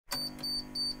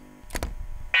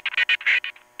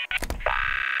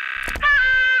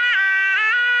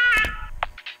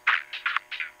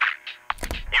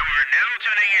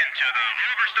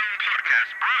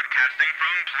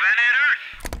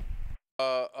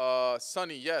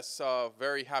Sonny, yes,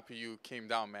 very happy you came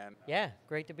down, man. Yeah,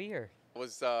 great to be here.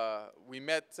 We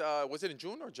met, was it in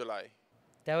June or July?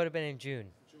 That would have been in June.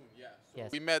 June, yeah. So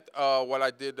Yes. we met while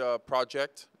I did a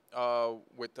project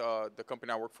with the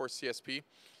company I work for, CSP.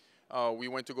 We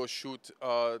went to go shoot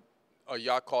a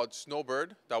yacht called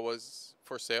Snowbird that was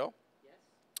for sale. Yes.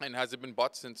 And has it been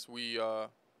bought since we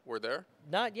were there?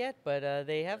 Not yet, but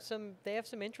they have some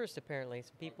interest apparently.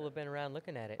 Some people have been around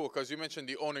looking at it. Cool, because you mentioned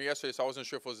the owner yesterday, so I wasn't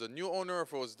sure if it was the new owner or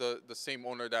if it was the same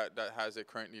owner that has it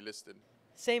currently listed.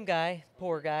 Same guy,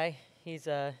 poor guy. He's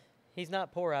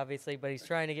not poor obviously, but he's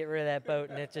trying to get rid of that boat,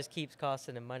 and it just keeps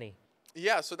costing him money.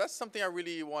 Yeah, so that's something I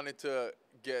really wanted to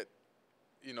get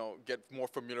more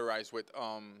familiarized with.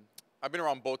 I've been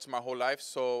around boats my whole life,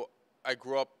 so I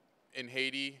grew up in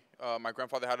Haiti. My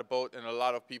grandfather had a boat, and a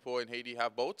lot of people in Haiti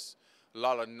have boats. A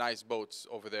lot of nice boats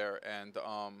over there, and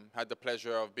had the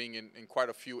pleasure of being in quite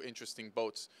a few interesting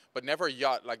boats, but never a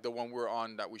yacht like the one we were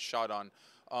on that we shot on.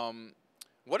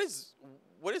 What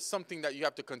is something that you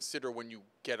have to consider when you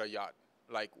get a yacht?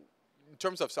 Like, in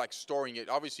terms of like storing it,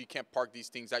 obviously you can't park these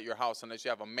things at your house unless you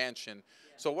have a mansion.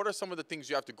 Yeah. So what are some of the things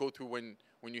you have to go through when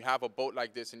you have a boat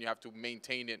like this and you have to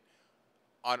maintain it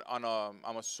on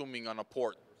I'm assuming on a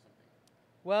port or something?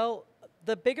 Well,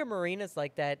 the bigger marinas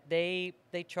like that, they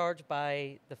charge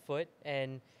by the foot,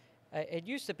 and it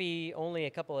used to be only a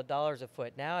couple of dollars a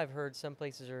foot. Now I've heard some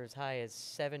places are as high as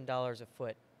 $7 a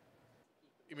foot.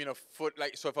 You mean a foot?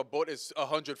 Like, so if a boat is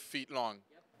 100 feet long?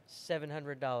 Yep.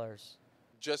 $700.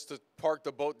 Just to park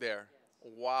the boat there?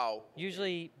 Yes. Wow.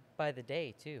 Usually by the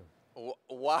day, too.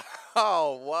 Wow.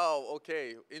 Wow.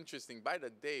 Okay. Interesting. By the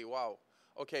day. Wow.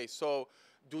 Okay. So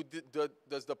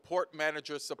does the port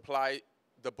manager supply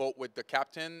the boat with the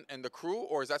captain and the crew,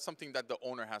 or is that something that the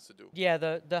owner has to do? Yeah,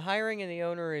 the hiring and the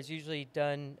owner is usually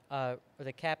done, or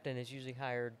the captain is usually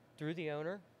hired through the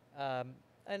owner.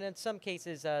 And in some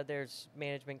cases, there's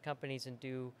management companies and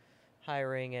do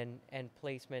hiring and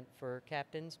placement for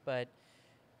captains, but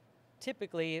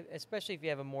typically, especially if you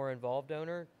have a more involved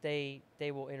owner, they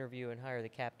will interview and hire the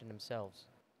captain themselves.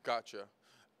 Gotcha.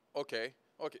 Okay.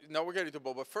 Okay. Now we're getting to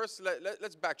boat, but first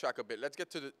let's backtrack a bit. Let's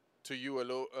get to you a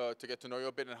little to get to know you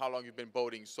a bit and how long you've been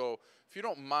boating. So if you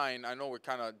don't mind, I know we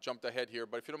kind of jumped ahead here,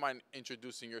 but if you don't mind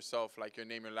introducing yourself, like your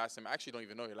name, your last name. I actually don't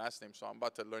even know your last name, so I'm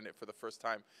about to learn it for the first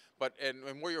time. But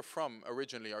and where you're from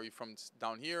originally? Are you from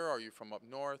down here? Or are you from up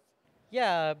north?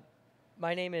 Yeah,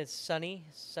 my name is Sonny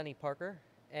Parker,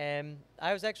 and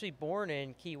I was actually born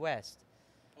in Key West,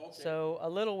 okay. So a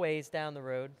little ways down the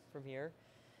road from here,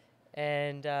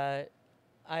 and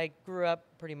I grew up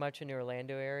pretty much in the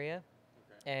Orlando area.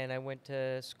 And I went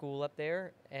to school up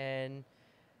there, and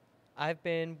I've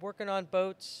been working on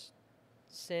boats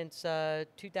since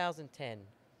 2010.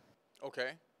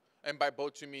 Okay. And by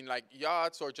boats, you mean like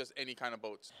yachts or just any kind of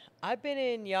boats? I've been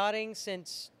in yachting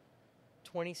since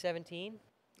 2017.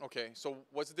 Okay. So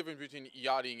what's the difference between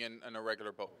yachting and a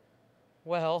regular boat?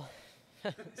 Well,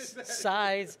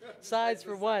 size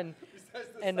for one,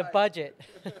 and the budget.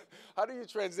 How do you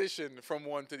transition from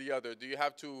one to the other? Do you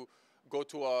have to go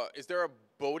to is there a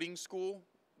boating school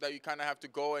that you kind of have to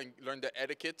go and learn the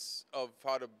etiquettes of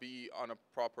how to be on a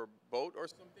proper boat or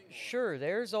something? Sure,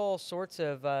 there's all sorts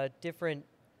of different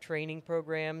training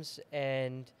programs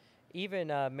and even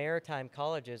maritime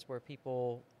colleges where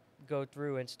people go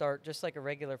through and start just like a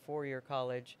regular four-year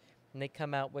college, and they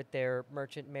come out with their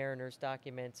merchant mariners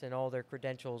documents and all their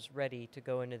credentials ready to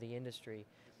go into the industry.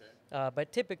 Okay.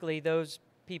 But typically those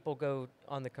people go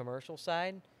on the commercial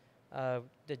side.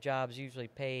 The jobs usually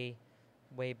pay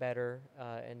way better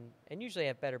and usually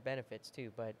have better benefits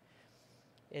too. But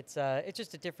it's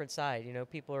just a different side. You know,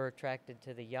 people are attracted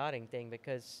to the yachting thing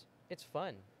because it's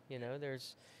fun. You know,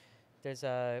 there's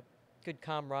a good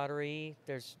camaraderie.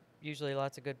 There's usually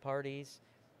lots of good parties.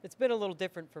 It's been a little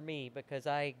different for me because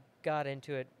I got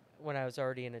into it when I was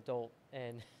already an adult,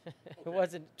 and it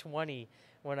wasn't 20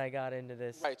 when I got into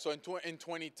this. Right. So in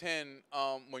 2010,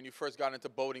 when you first got into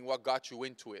boating, what got you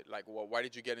into it? Like, why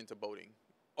did you get into boating?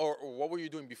 Or what were you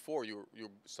doing before you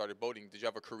started boating? Did you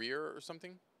have a career or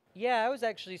something? Yeah, I was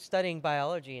actually studying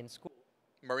biology in school.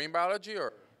 Marine biology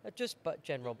or? Just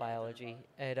general biology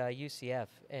at UCF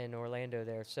in Orlando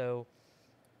there. So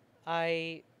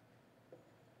I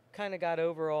kind of got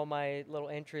over all my little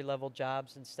entry-level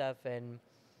jobs and stuff, and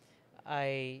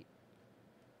I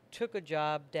took a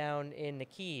job down in the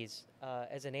Keys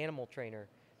as an animal trainer,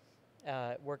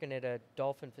 working at a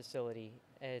dolphin facility,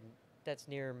 and that's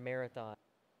near Marathon.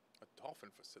 A dolphin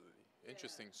facility,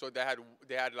 interesting. Yeah. So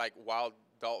they had like wild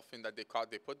dolphin that they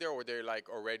caught, they put there, or they're like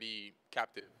already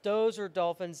captive? Those are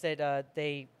dolphins that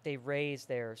they raise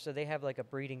there, so they have like a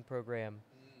breeding program.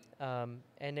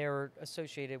 and they were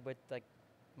associated with like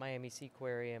Miami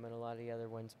Seaquarium and a lot of the other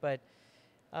ones. But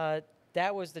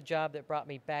that was the job that brought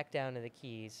me back down to the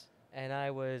Keys, and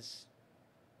I was,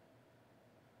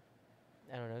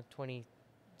 I don't know,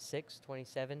 26,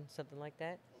 27, something like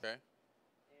that. Okay.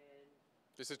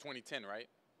 This is 2010, right?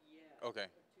 Okay.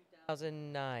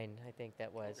 2009, I think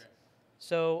that was. Okay.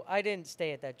 So I didn't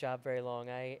stay at that job very long.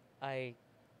 I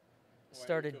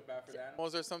started Why, you feel bad for the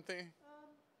animals or something?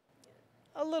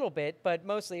 a little bit, but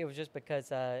mostly it was just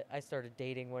because I started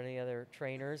dating one of the other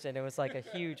trainers, and it was like a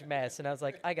huge mess. And I was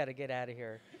like, I got to get out of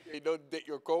here. You don't date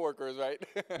your coworkers, right?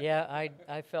 Yeah,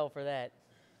 I fell for that.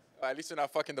 At least you're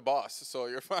not fucking the boss, so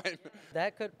you're fine.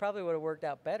 That could probably would have worked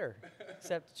out better,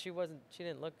 except she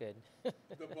didn't look good.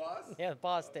 The boss? Yeah,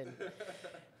 Boston.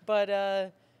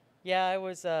 But yeah, I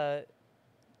was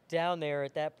down there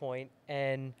at that point,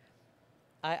 and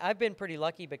I've been pretty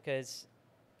lucky because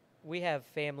we have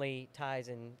family ties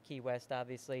in Key West,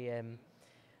 obviously, and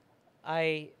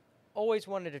I always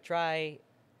wanted to try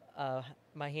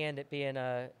my hand at being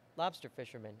a lobster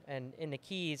fisherman. And in the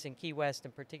Keys, in Key West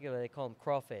in particular, they call them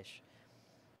crawfish.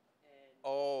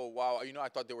 Oh, wow. You know, I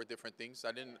thought they were different things.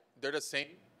 I didn't. They're the same?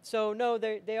 So no,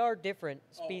 they are different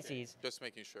Oh, okay. species. Just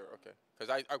making sure. Okay.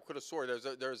 Because I could have swore there's,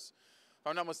 if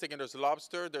I'm not mistaken, there's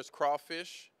lobster, there's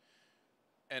crawfish,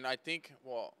 and I think,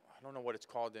 well, I don't know what it's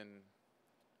called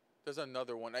there's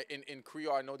another one. In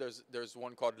Creole, I know there's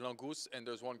one called langouse, and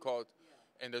there's one called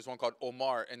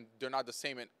omr, and they're not the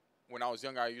same. And when I was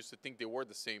younger, I used to think they were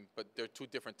the same, but they're two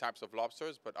different types of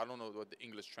lobsters. But I don't know what the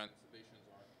English translations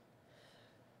are.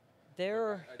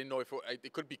 They're I didn't know if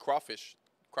it could be crawfish.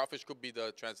 Crawfish could be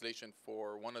the translation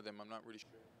for one of them. I'm not really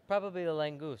sure. probably the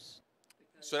langouse.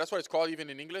 So that's what it's called even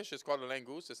in English? It's called a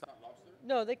langouse? It's not lobster?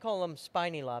 No, they call them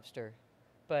spiny lobster,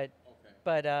 but Okay.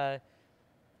 but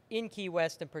in Key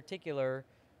West in particular,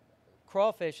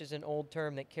 crawfish is an old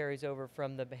term that carries over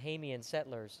from the Bahamian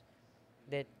settlers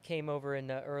that came over in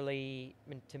the early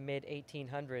to mid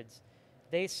 1800s.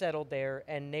 They settled there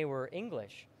and they were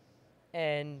English,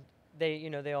 and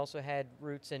they also had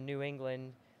roots in New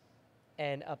England,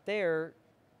 and up there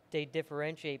they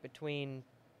differentiate between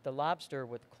the lobster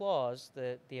with claws,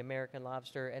 the American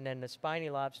lobster, and then the spiny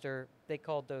lobster. They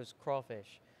called those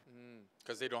crawfish.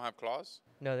 Because they don't have claws?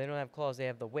 No, they don't have claws. They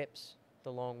have the whips,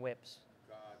 the long whips.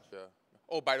 Gotcha.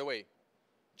 Oh, by the way,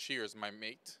 cheers, my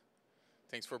mate.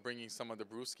 Thanks for bringing some of the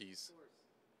brewskis.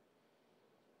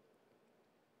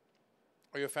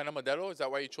 Are you a fan of Modelo? Is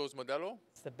that why you chose Modelo?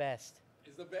 It's the best.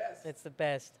 It's the best. It's the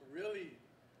best. Really?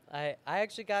 I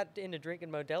actually got into drinking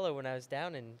Modelo when I was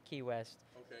down in Key West,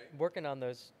 Okay. working on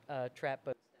those trap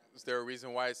boats. Is there a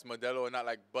reason why it's Modelo and not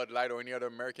like Bud Light or any other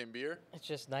American beer? It's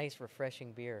just nice,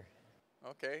 refreshing beer.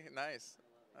 Okay, nice.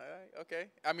 All right, okay.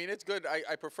 I mean, it's good.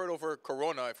 I prefer it over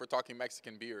Corona if we're talking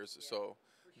Mexican beers. Yeah, so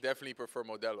definitely prefer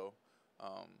Modelo.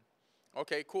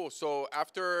 Okay, cool. So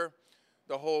after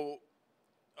the whole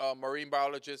marine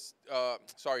biologist,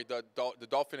 the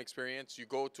dolphin experience, you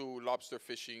go to lobster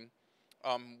fishing.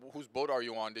 Whose boat are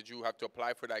you on? Did you have to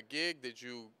apply for that gig? Did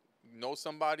you know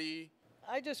somebody?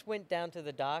 I just went down to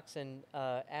the docks and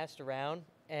asked around,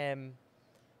 and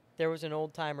there was an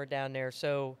old timer down there.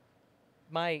 So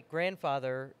my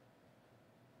grandfather,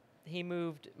 he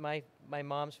moved, my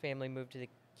mom's family moved to the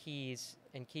Keys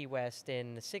and Key West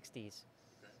in the 60s,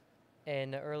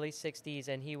 in the early 60s,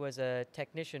 and he was a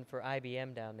technician for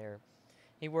IBM down there.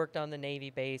 He worked on the Navy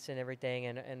base and everything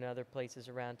and other places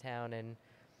around town, and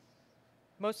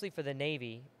mostly for the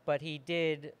Navy, but he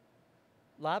did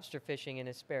lobster fishing in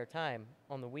his spare time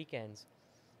on the weekends.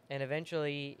 And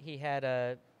eventually he had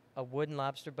a wooden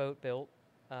lobster boat built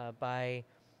by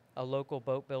a local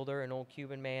boat builder, an old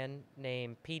Cuban man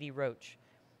named Petey Roach.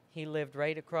 He lived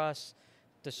right across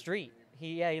the street.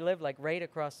 He lived like right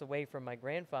across the way from my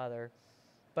grandfather,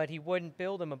 but he wouldn't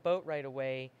build him a boat right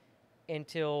away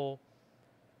until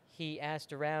he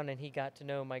asked around and he got to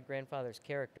know my grandfather's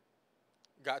character.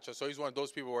 Gotcha. So he's one of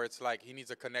those people where it's like he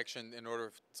needs a connection in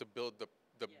order to build the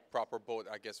proper boat,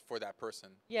 I guess, for that person.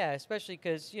 Yeah, especially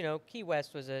because, Key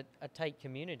West was a tight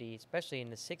community, especially in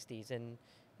the 60s. And,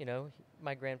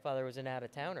 my grandfather was an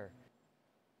out-of-towner.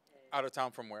 Out of town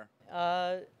from where?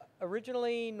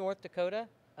 Originally North Dakota,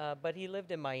 but he lived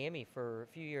in Miami for a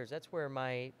few years. That's where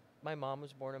my mom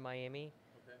was born in Miami.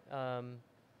 Okay.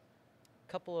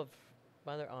 Couple of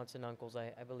my other aunts and uncles,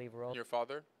 I believe, were all. Your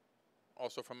father?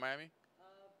 Also from Miami?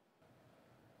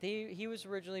 He was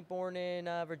originally born in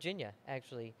Virginia,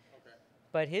 actually. Okay.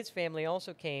 But his family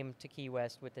also came to Key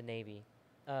West with the Navy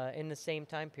in the same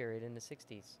time period, in the 60s.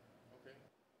 Okay.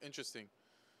 Interesting.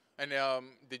 And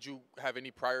did you have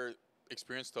any prior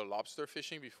experience to lobster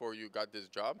fishing before you got this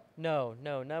job? No,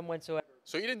 no, none whatsoever.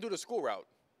 So you didn't do the school route.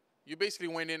 You basically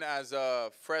went in as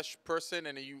a fresh person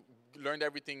and you learned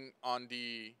everything on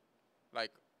the,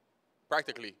 like,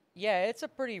 practically. Yeah, it's a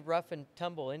pretty rough and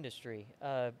tumble industry.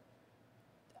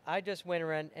 I just went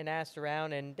around and asked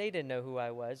around, and they didn't know who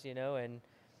I was, you know. And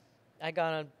I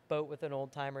got on a boat with an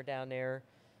old timer down there,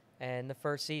 and the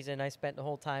first season I spent the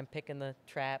whole time picking the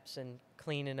traps and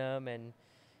cleaning them, and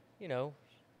you know,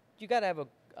 you got to have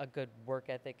a good work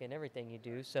ethic in everything you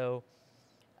do. So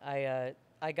I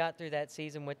got through that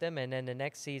season with them, and then the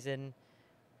next season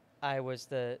I was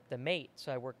the mate,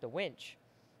 so I worked the winch,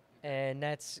 and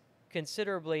that's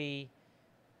considerably.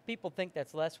 People think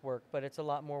that's less work, but it's a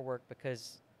lot more work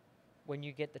because when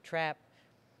you get the trap,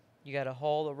 you got to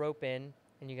haul the rope in,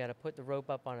 and you got to put the rope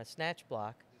up on a snatch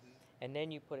block, and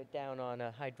then you put it down on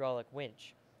a hydraulic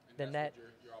winch. And Then that's that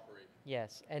what you're operating.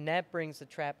 yes, and that brings the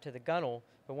trap to the gunnel.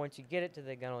 But once you get it to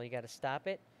the gunnel, you got to stop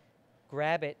it,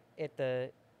 grab it at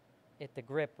the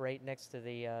grip right next to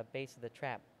the base of the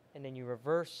trap, and then you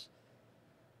reverse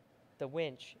the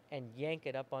winch and yank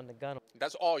it up on the gunnel.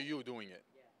 That's all you doing it?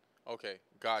 Yeah. Okay,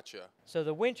 gotcha. So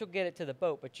the winch will get it to the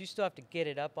boat, but you still have to get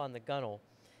it up on the gunnel.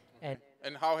 Okay.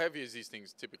 And how heavy is these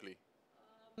things typically?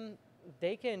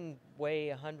 They can weigh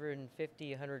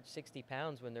 150, 160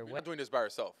 pounds when they're You're wet. not doing this by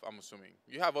yourself, I'm assuming.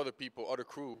 You have other people, other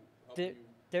crew. helping you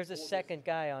There's a pull this. second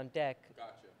guy on deck.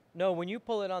 Gotcha. No, when you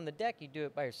pull it on the deck, you do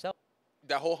it by yourself.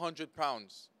 That whole 100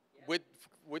 pounds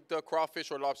with the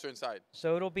crawfish or lobster inside.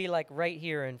 So it'll be like right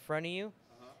here in front of you,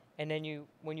 and then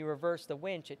when you reverse the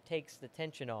winch, it takes the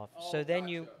tension off. Oh, so then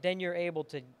gotcha. you're able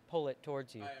to pull it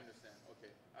towards you. I understand.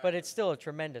 Okay. But it's still a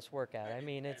tremendous workout. I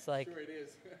mean, it's like, Sure it is.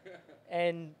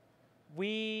 and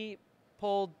we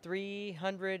pulled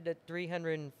 300 to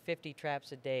 350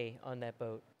 traps a day on that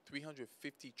boat.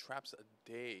 350 traps a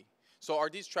day. So are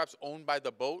these traps owned by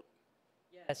the boat?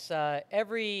 Yes,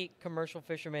 every commercial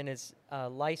fisherman is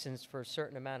licensed for a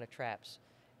certain amount of traps,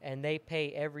 and they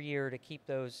pay every year to keep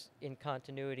those in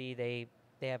continuity.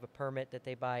 They have a permit that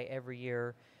they buy every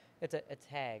year. It's a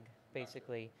tag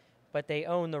basically, but they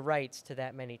own the rights to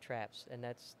that many traps, and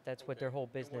that's what their whole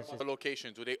business is. The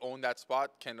locations, do they own that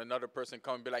spot? Can another person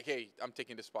come and be like, hey, I'm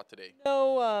taking this spot today?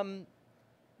 No,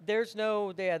 there's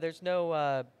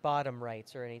no bottom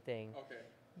rights or anything, Okay.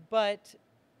 but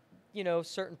you know,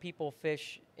 certain people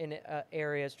fish in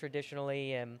areas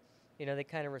traditionally, and you know, they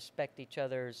kind of respect each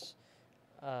other's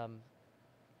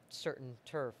certain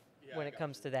turf when it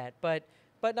comes to that. But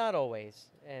not always,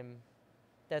 and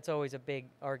that's always a big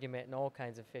argument in all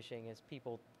kinds of fishing. Is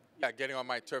people Yeah, getting on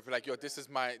my turf, like, yo, this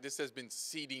has been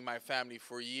seeding my family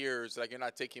for years. Like, you're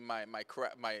not taking my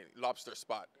lobster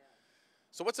spot.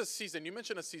 So what's a season? You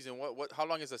mentioned a season. How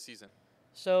long is a season?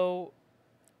 so.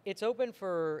 It's open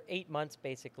for 8 months,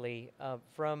 basically,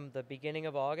 from the beginning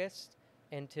of August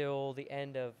until the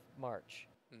end of March.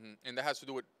 And that has to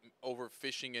do with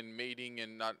overfishing and mating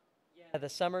and not. Yeah, the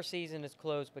summer season is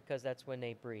closed because that's when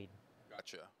they breed.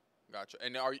 Gotcha.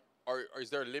 And is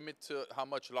there a limit to how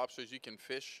much lobsters you can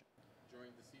fish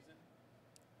during the season?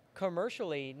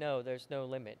 Commercially, no, there's no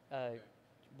limit.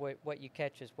 What you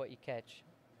catch is what you catch.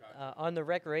 On the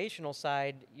recreational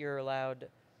side, you're allowed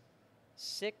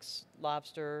 6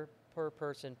 lobster per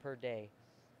person per day,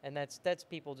 and that's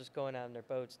people just going out in their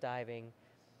boats diving.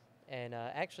 And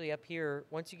actually up here,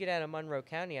 once you get out of Monroe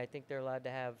County, I think they're allowed to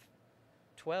have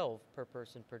 12 per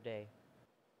person per day.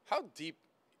 How deep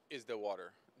is the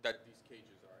water that these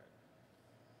cages are at?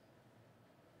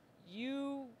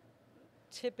 You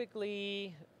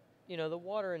typically, you know, the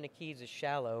water in the Keys is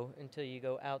shallow until you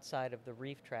go outside of the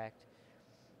reef tract.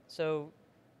 So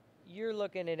you're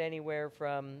looking at anywhere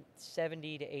from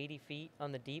 70 to 80 feet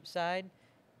on the deep side,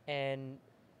 and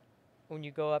when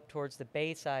you go up towards the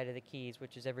bay side of the Keys,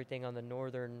 which is everything on the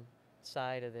northern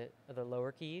side of the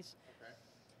lower Keys,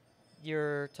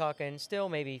 you're talking still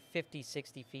maybe 50,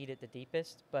 60 feet at the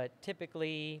deepest, but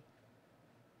typically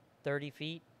 30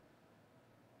 feet,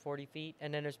 40 feet.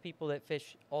 And then there's people that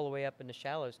fish all the way up in the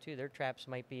shallows too. Their traps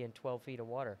might be in 12 feet of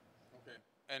water. Okay.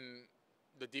 And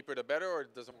the deeper the better, or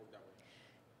it doesn't work that way?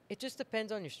 It just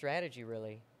depends on your strategy,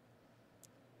 really.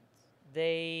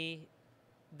 They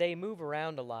move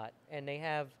around a lot, and they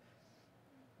have,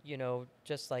 you know,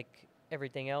 just like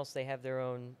everything else, they have their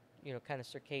own, you know, kind of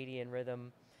circadian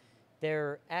rhythm.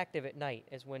 They're active at night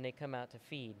is when they come out to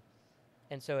feed.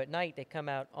 And so at night they come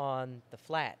out on the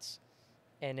flats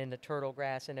and in the turtle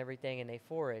grass and everything, and they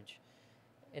forage.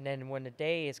 And then when the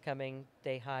day is coming,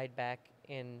 they hide back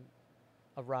in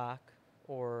a rock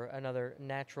or another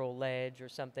natural ledge or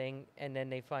something, and then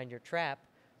they find your trap.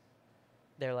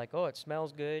 They're like, oh, it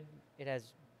smells good. It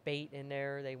has bait in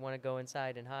there, they want to go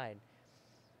inside and hide.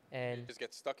 They And just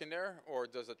get stuck in there, or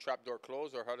does the trap door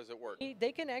close, or how does it work?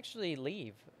 they can actually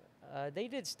leave. They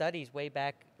did studies way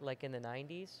back, like in the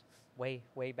 90s, way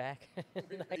back.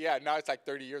 Yeah, now it's like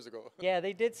 30 years ago. Yeah,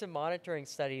 they did some monitoring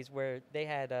studies where they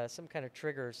had some kind of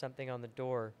trigger or something on the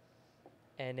door,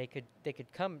 and they can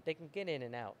get in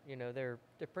and out. You know, they're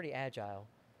pretty agile.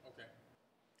 Okay.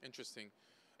 Interesting.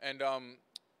 And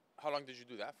how long did you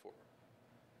do that for?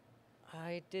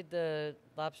 I did the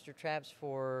lobster traps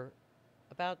for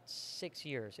about 6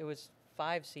 years. It was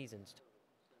 5 seasons.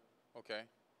 Okay.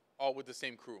 All with the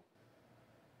same crew.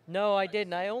 No, I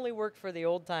didn't. I only worked for the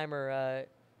old timer,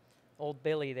 old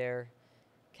Billy there,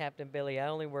 Captain Billy. I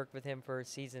only worked with him for a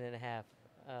season and a half.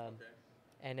 Okay.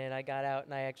 And then I got out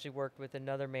and I actually worked with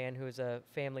another man who's a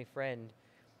family friend.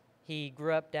 He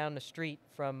grew up down the street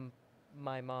from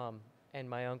my mom and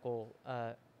my uncle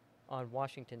on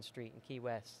Washington Street in Key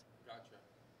West. Gotcha.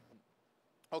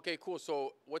 Okay, cool.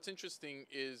 So what's interesting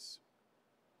is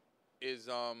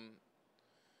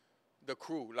the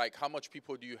crew. Like, how much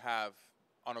people do you have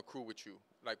on a crew with you?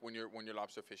 Like when you're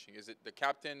lobster fishing, is it the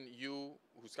captain, you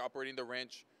who's operating the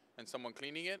wrench, and someone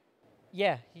cleaning it?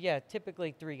 Yeah,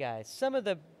 typically 3 guys. Some of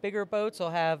the bigger boats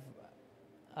will have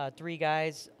 3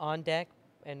 guys on deck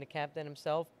and the captain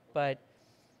himself, but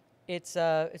it's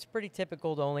pretty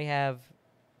typical to only have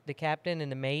the captain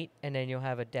and the mate, and then you'll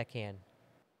have a deckhand.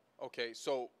 Okay,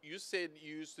 so you said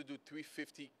you used to do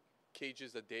 350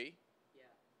 cages a day. Yeah.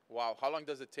 Wow. How long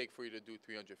does it take for you to do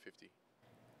 350?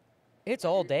 It's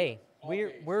all day. All We're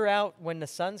day. we're out when the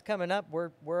sun's coming up.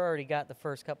 We're already got the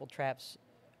first couple traps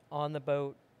on the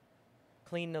boat,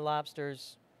 clean the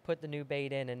lobsters, put the new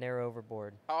bait in, and they're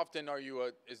overboard. How often are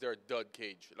you? Is there a dud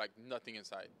cage, like nothing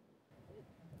inside?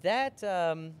 That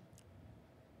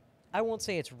I won't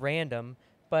say it's random,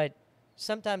 but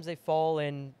sometimes they fall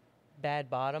in bad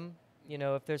bottom. You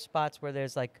know, if there's spots where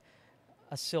there's like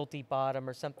a silty bottom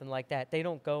or something like that, they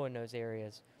don't go in those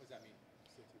areas. What does that mean?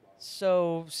 Silty bottom.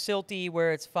 So silty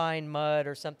where it's fine mud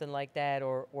or something like that,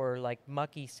 or like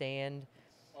mucky sand.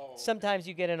 Oh. Okay. Sometimes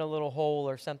you get in a little hole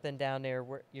or something down there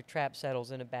where your trap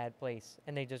settles in a bad place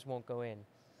and they just won't go in.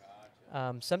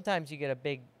 Gotcha. Sometimes you get a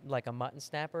big, like a mutton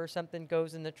snapper or something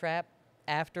goes in the trap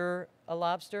after a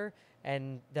lobster,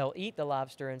 and they'll eat the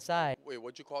lobster inside. Wait,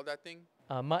 what'd you call that thing?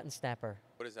 Mutton snapper.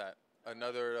 What is that?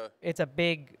 Another. It's a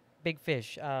big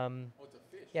fish. Oh, it's a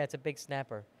fish. Yeah, it's a big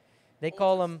snapper. They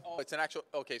call them. Oh, it's an actual.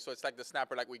 Okay, so it's like the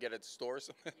snapper like we get at stores.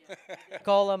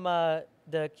 Call them.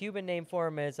 The Cuban name for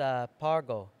him is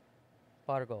pargo.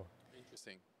 Pargo.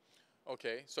 Interesting.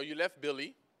 Okay, so you left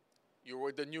Billy. You're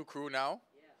with the new crew now.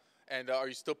 Yeah. And are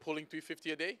you still pulling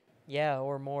 350 a day? Yeah,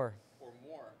 or more. Or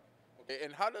more. Okay,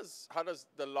 and how does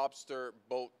the lobster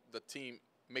boat, the team,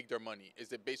 make their money?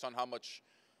 Is it based on how much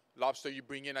lobster you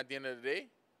bring in at the end of the day,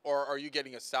 or are you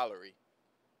getting a salary?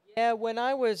 Yeah, when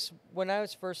I was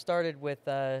first started with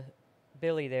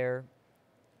Billy there,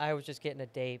 I was just getting a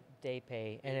day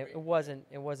pay, and it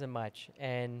wasn't much.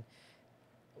 And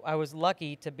I was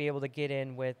lucky to be able to get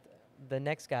in with the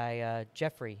next guy,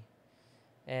 Jeffrey,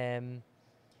 and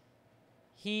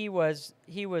he was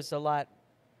a lot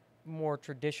more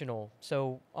traditional.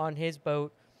 So on his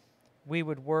boat, we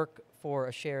would work for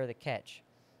a share of the catch,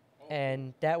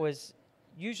 and that was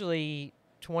usually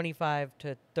 25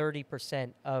 to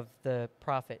 30% of the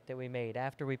profit that we made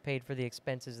after we paid for the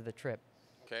expenses of the trip.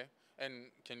 Okay, and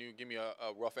can you give me a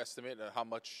rough estimate of how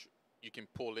much you can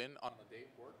pull in on a day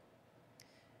work?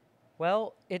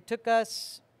 Well, it took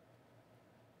us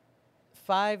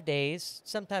 5 days,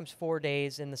 sometimes 4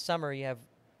 days. In the summer, you have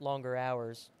longer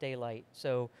hours, daylight.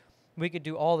 So we could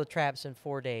do all the traps in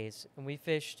 4 days. And we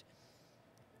fished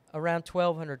around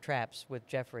 1,200 traps with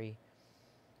Jeffrey.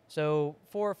 So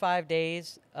 4 or 5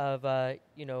 days of,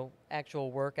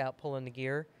 actual work out pulling the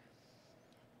gear.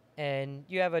 And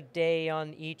you have a day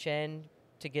on each end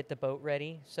to get the boat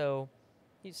ready. So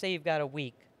you say you've got a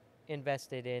week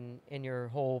invested in your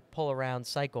whole pull-around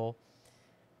cycle.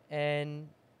 And,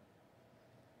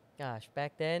 gosh,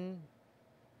 back then,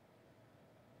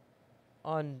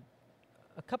 on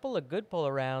a couple of good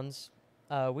pull-arounds,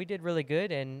 we did really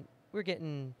good, and we're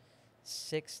getting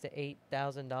 $6,000 to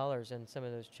 $8,000 in some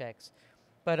of those checks.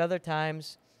 But other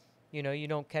times, you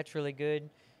don't catch really good.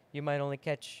 You might only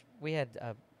catch. We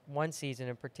had one season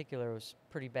in particular was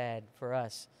pretty bad for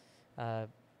us.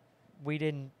 We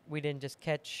didn't just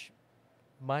catch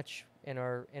much in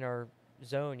our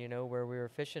zone, where we were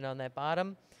fishing on that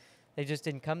bottom. They just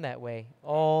didn't come that way.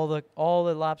 All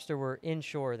the lobster were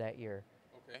inshore that year.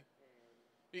 Okay.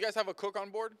 You guys have a cook on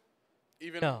board?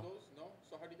 Even No. on those? No?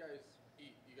 So how do you guys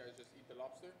eat? You guys just eat the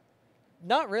lobster?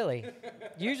 Not really.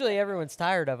 Usually everyone's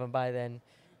tired of them by then.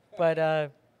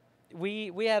 But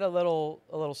we had a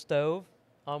little stove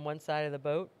on one side of the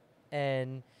boat,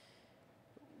 and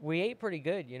we ate pretty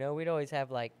good. You know, we'd always have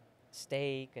like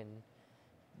steak and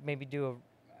maybe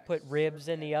put ribs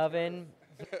in the oven,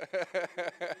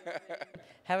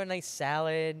 have a nice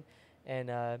salad, and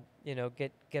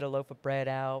get a loaf of bread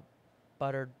out,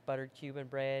 buttered Cuban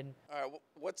bread. All right,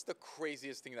 what's the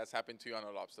craziest thing that's happened to you on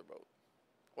a lobster boat?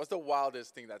 What's the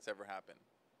wildest thing that's ever happened?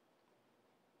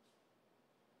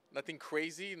 Nothing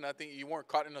crazy? Nothing? You weren't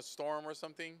caught in a storm or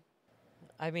something?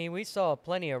 I mean, we saw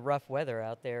plenty of rough weather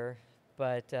out there,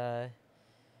 but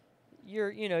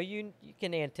you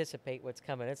can anticipate what's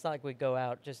coming. It's not like we go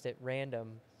out just at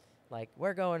random, like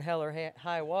we're going hell or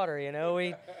high water. You know,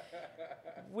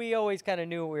 we always kind of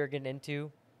knew what we were getting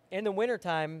into. In the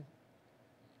wintertime,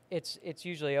 it's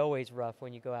usually always rough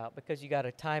when you go out because you got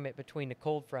to time it between the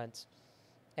cold fronts,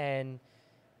 and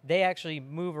they actually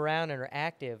move around and are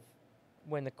active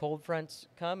when the cold fronts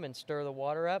come and stir the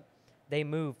water up. They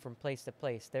move from place to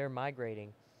place. They're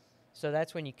migrating, so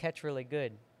that's when you catch really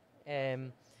good.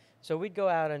 And so we'd go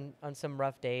out on some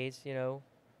rough days.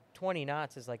 20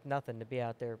 knots is like nothing to be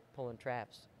out there pulling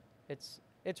traps.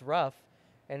 It's rough,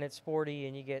 and it's sporty,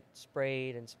 and you get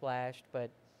sprayed and splashed, but.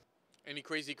 Any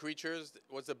crazy creatures?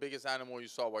 What's the biggest animal you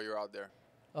saw while you're out there?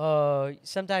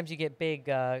 Sometimes you get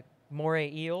big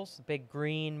moray eels. Big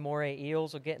green moray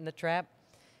eels will get in the trap.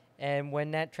 And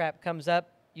when that trap comes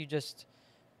up, you just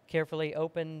carefully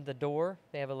open the door.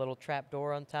 They have a little trap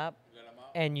door on top. Let them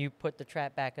out? And you put the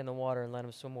trap back in the water and let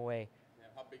them swim away. Yeah,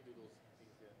 how big do those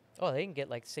things get? Oh, they can get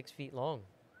like 6 feet long.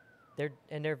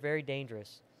 They're very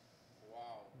dangerous.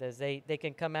 Wow. They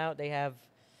can come out. They have,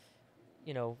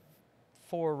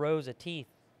 4 rows of teeth,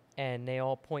 and they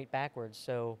all point backwards.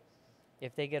 So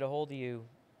if they get a hold of you,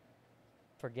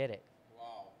 forget it.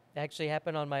 Wow. It actually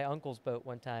happened on my uncle's boat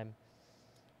one time.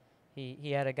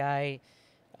 He had a guy,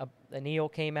 an eel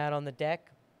came out on the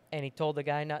deck, and he told the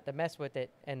guy not to mess with it.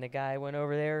 And the guy went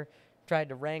over there, tried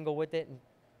to wrangle with it and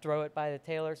throw it by the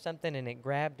tail or something, and it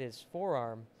grabbed his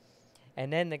forearm.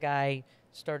 And then the guy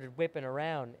started whipping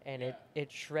around, and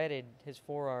it shredded his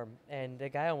forearm, and the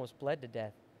guy almost bled to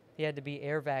death. He had to be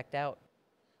air vac'd out.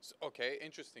 So, okay,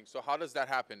 interesting. So how does that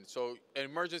happen? So an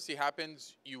emergency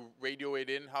happens, you radio it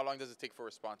in. How long does it take for a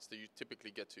response that you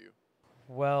typically get to you?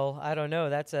 Well, I don't know.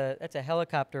 That's a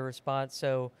helicopter response,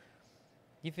 so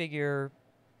you figure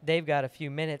they've got a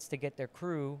few minutes to get their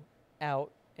crew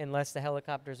out unless the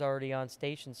helicopter's already on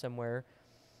station somewhere.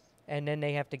 And then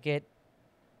they have to get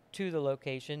to the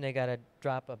location. They got to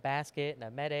drop a basket and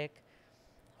a medic,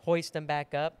 hoist them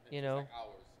back up, Like hours.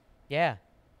 Yeah.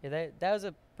 That was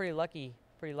a pretty lucky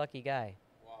guy.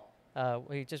 Wow.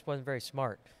 He just wasn't very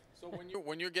smart. So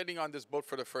when you're getting on this boat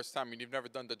for the first time and you've never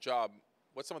done the job,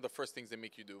 what's some of the first things they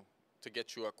make you do to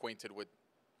get you acquainted with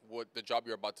what the job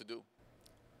you're about to do?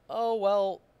 Oh,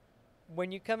 well,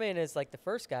 when you come in as like the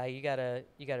first guy, you gotta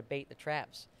bait the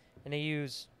traps, and they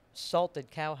use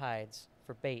salted cowhides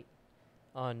for bait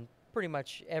on pretty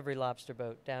much every lobster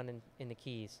boat down in the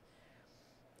Keys,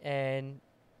 and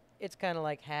it's kind of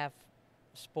like half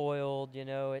spoiled,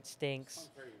 it stinks.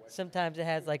 Sometimes it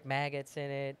has like maggots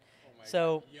in it. Oh my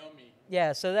So God, yummy.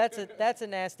 yeah, so that's a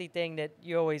nasty thing that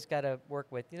you always got to work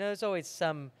with. There's always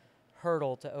some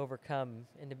hurdle to overcome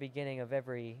in the beginning of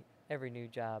every new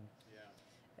job.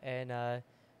 Yeah. And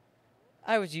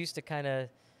I was used to kind of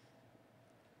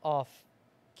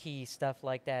off-key stuff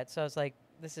like that, so I was like,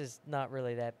 this is not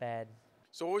really that bad.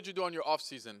 So what would you do on your off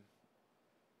season?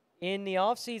 In the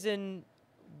off season,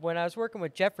 when I was working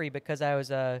with Jeffrey, because I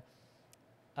was a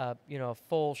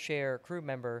full share crew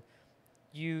member,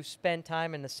 you spend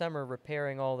time in the summer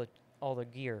repairing all the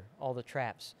gear, all the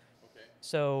traps. Okay.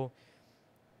 So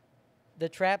the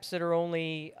traps that are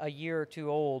only a year or two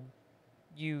old,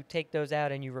 you take those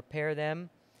out and you repair them,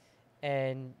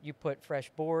 and you put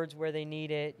fresh boards where they need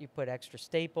it. You put extra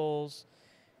staples.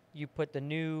 You put the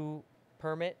new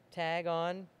permit tag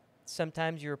on.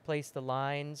 Sometimes you replace the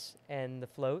lines and the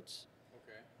floats.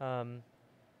 Okay.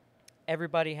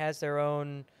 Everybody has their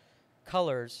own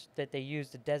colors that they use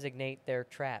to designate their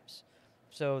traps.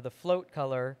 So the float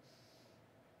color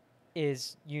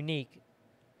is unique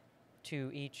to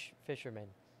each fisherman.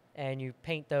 And you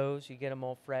paint those, you get them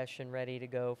all fresh and ready to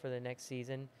go for the next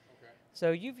season. Okay.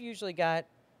 So you've usually got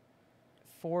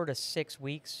 4 to 6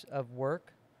 weeks of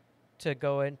work to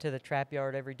go into the trap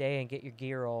yard every day and get your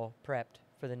gear all prepped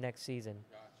for the next season.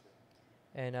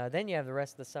 Gotcha. And then you have the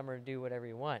rest of the summer to do whatever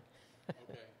you want.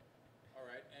 Okay. All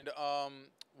right. And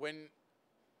when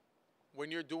When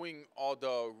you're doing all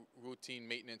the routine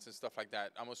maintenance and stuff like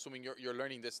that, I'm assuming you're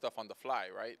learning this stuff on the fly,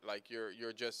 right? Like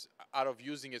you're just out of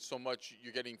using it so much,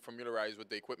 you're getting familiarized with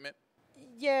the equipment.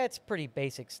 Yeah, it's pretty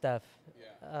basic stuff.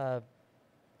 Yeah. Uh,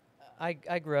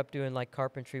 I grew up doing like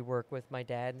carpentry work with my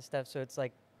dad and stuff, so it's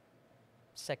like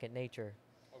second nature.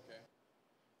 Okay.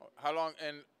 How long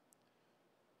and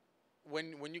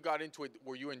when you got into it,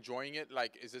 were you enjoying it?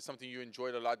 Like, is it something you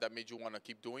enjoyed a lot that made you want to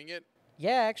keep doing it?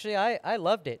 Yeah, actually, I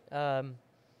loved it.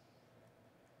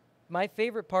 My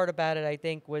favorite part about it, I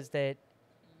think, was that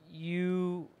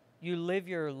you live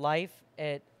your life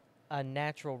at a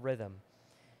natural rhythm.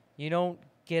 You don't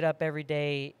get up every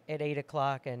day at 8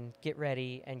 o'clock and get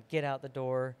ready and get out the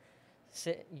door.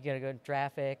 Sit, you gotta go in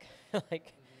traffic,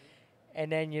 like,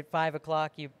 and then at 5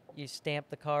 o'clock you stamp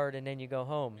the card and then you go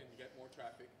home. And you get more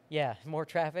traffic. Yeah, more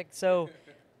traffic. So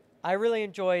I really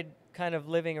enjoyed kind of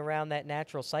living around that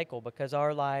natural cycle because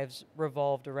our lives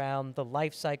revolved around the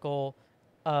life cycle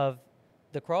of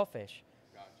the crawfish.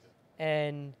 Gotcha.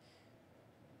 And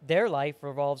their life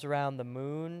revolves around the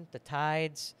moon, the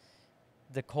tides,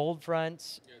 the cold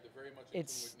fronts. Yeah, they're very much in tune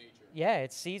It's with nature. yeah,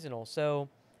 it's seasonal. So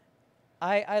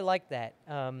I like that.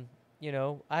 You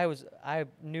know, I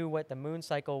knew what the moon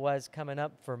cycle was coming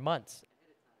up for months.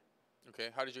 Okay,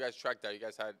 how did you guys track that? You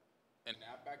guys had an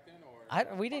app back then,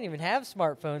 or We didn't even have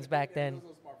smartphones back then.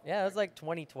 Yeah, it was like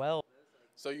 2012.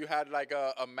 so you had like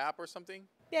a map or something?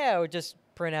 Yeah, I would just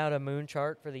print out a moon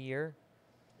chart for the year,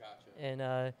 Gotcha.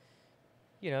 and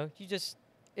you know,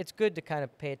 it's good to kind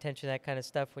of pay attention to that kind of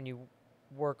stuff when you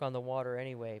work on the water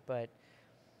anyway. But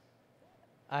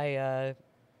I uh,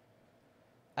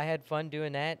 I had fun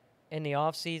doing that in the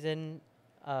off season.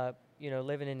 You know,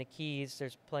 living in the Keys,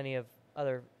 there's plenty of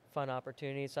other fun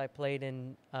opportunities. I played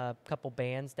in a couple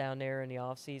bands down there in the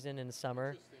off season in the summer.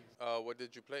 Interesting. What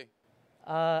did you play?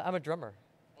 I'm a drummer.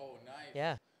 Oh, nice.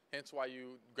 Yeah. Hence why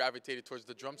you gravitated towards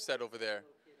the drum set over there.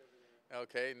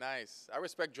 Okay, nice. I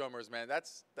respect drummers, man.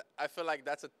 I feel like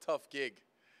that's a tough gig.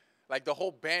 Like the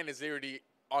whole band is literally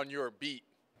on your beat.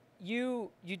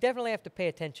 You definitely have to pay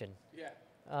attention.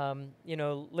 Yeah. You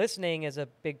know, listening is a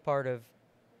big part of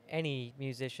any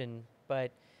musician,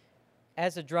 but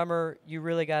as a drummer, you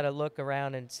really got to look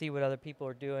around and see what other people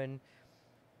are doing.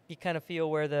 You kind of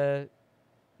feel where the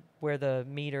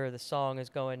meter of the song is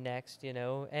going next, you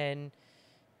know, and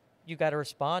you got to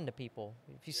respond to people.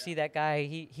 If you see that guy,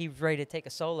 he's ready to take a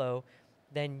solo,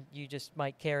 then you just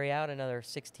might carry out another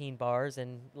 16 bars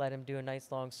and let him do a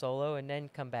nice long solo, and then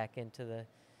come back into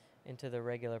the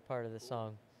regular part of the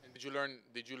song. And did you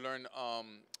learn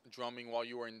drumming while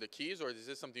you were in the Keys, or is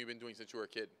this something you've been doing since you were a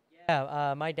kid?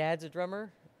 Yeah, my dad's a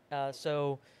drummer,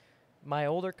 so my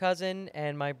older cousin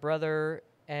and my brother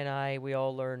and we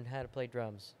all learned how to play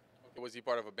drums. Okay. Was he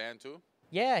part of a band too?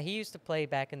 Yeah, he used to play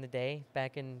back in the day,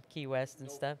 back in Key West and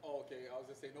stuff. Oh, okay. I was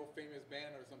gonna say no famous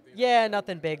band or something. Yeah,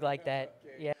 nothing big like that.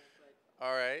 Okay. Yeah.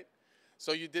 All right.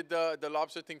 So you did the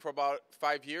lobster thing for about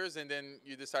 5 years, and then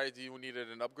you decided you needed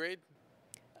an upgrade.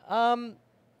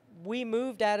 We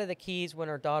moved out of the Keys when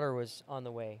our daughter was on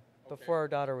the way, before our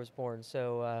daughter was born.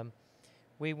 So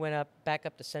we went back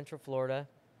up to Central Florida,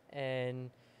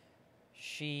 and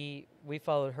we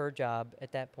followed her job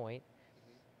at that point.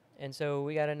 And so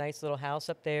we got a nice little house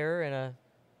up there in a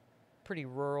pretty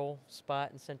rural spot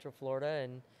in Central Florida,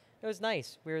 and it was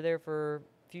nice. We were there for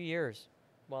a few years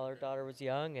while our daughter was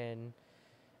young, and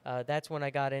that's when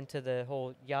I got into the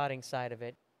whole yachting side of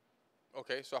it.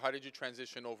 Okay, so how did you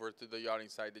transition over to the yachting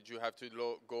side? Did you have to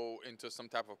go into some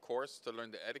type of course to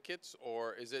learn the etiquettes,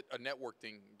 or is it a network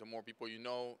thing? The more people you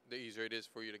know, the easier it is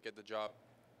for you to get the job.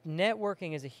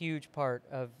 Networking is a huge part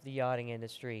of the yachting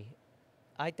industry.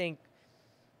 I think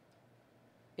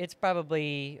it's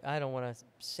probably, I don't want to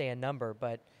say a number,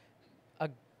 but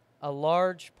a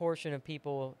large portion of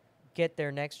people get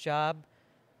their next job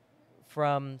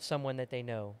from someone that they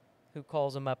know, who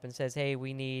calls them up and says, "Hey,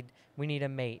 we need a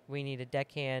mate, we need a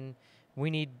deckhand, we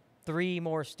need 3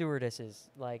 more stewardesses."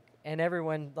 And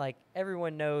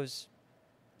everyone knows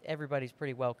everybody's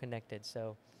pretty well connected.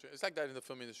 So It's like that in the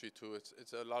film industry too.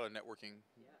 It's a lot of networking.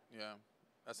 Yeah,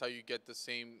 that's how you get the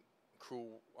same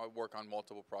crew work on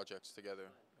multiple projects together.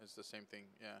 It's the same thing.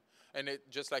 Yeah, and it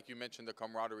just like you mentioned, the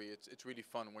camaraderie. It's really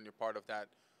fun when you're part of that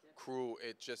crew.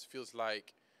 It just feels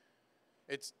like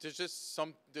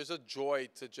there's a joy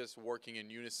to just working in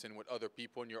unison with other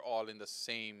people, and you're all in the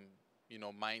same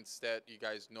mindset. You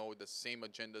guys know the same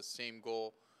agenda, same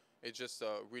goal. It's just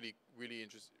a really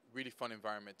interesting, really fun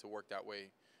environment to work that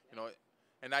way. You know,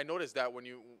 and I noticed that when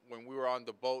we were on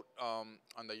the boat,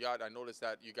 on the yacht, I noticed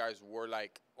that you guys were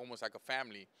like almost like a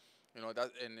family. And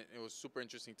it was super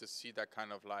interesting to see that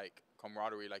kind of like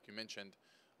camaraderie, like you mentioned.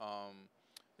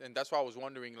 And that's why I was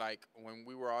wondering, like, when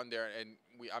we were on there and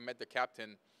I met the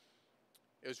captain,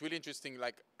 it was really interesting.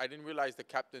 Like, I didn't realize the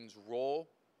captain's role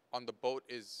on the boat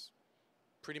is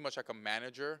pretty much like a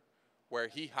manager, where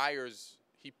he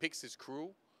picks his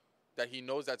crew that he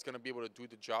knows that's going to be able to do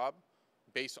the job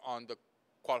based on the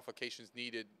qualifications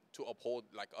needed to uphold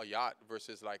like a yacht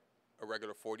versus like a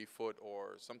regular 40-foot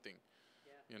or something,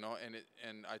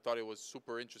 and I thought it was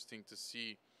super interesting to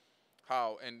see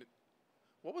how. And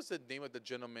what was the name of the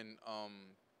gentleman?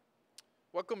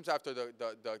 What comes after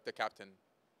the captain?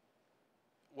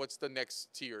 What's the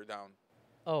next tier down?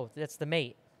 Oh, that's the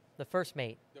mate, the first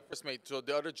mate. The first mate. So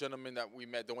the other gentleman that we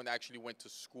met, the one that actually went to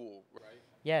school, right?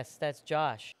 Yes, that's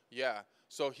Josh. Yeah.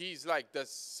 So he's like the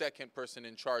second person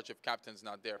in charge if captain's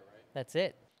not there, right? That's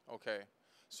it. Okay.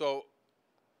 So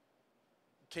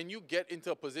can you get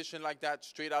into a position like that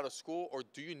straight out of school, or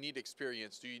do you need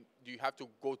experience? Do you have to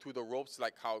go through the ropes,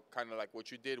 like how kind of like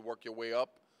what you did, work your way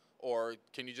up, or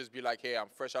can you just be like, hey, I'm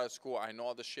fresh out of school, I know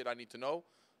all the shit I need to know,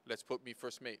 let's put me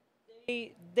first mate?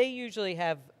 They usually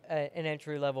have an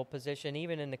entry level position,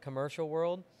 even in the commercial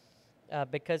world,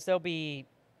 because there'll be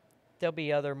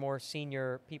other more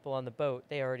senior people on the boat.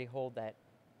 They already hold that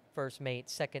first mate,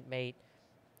 second mate,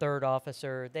 third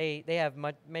officer. They have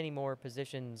many more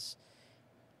positions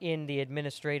in the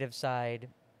administrative side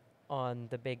on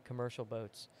the big commercial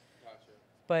boats.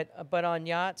 Gotcha. But on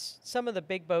yachts, some of the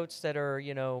big boats that are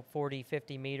 40,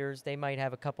 50 meters, they might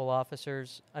have a couple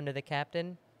officers under the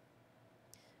captain,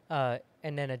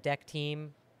 and then a deck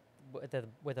team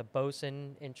with a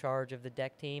bosun in charge of the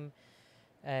deck team,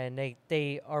 and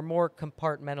they are more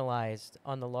compartmentalized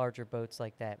on the larger boats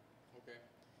like that. Okay.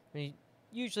 I mean,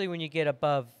 usually when you get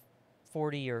above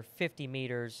 40 or 50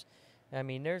 meters, I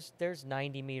mean, there's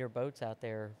 90-meter boats out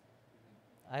there.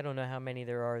 I don't know how many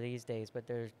there are these days, but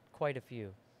there's quite a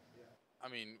few. I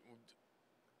mean,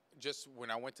 just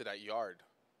when I went to that yard,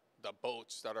 the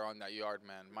boats that are on that yard,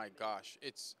 man, my gosh,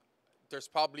 there's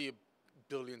probably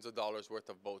billions of dollars worth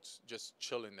of boats just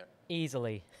chilling there.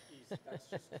 Easily. That's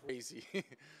just crazy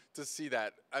to see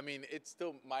that. I mean, it's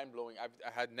still mind-blowing.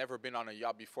 I had never been on a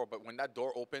yacht before, but when that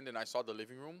door opened and I saw the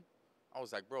living room, I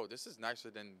was like, bro, this is nicer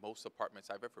than most apartments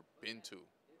I've ever been to.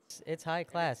 It's high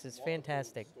class. It's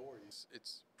fantastic.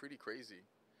 It's pretty crazy.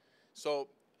 So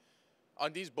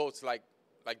on these boats, like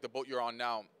the boat you're on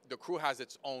now, the crew has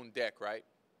its own deck, right?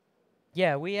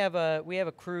 Yeah, we have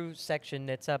a crew section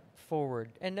that's up forward,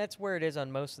 and that's where it is on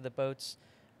most of the boats.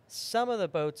 Some of the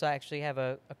boats actually have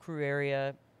a crew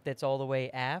area that's all the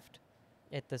way aft,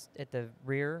 at the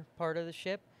rear part of the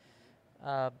ship.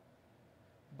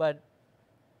 But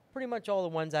pretty much all the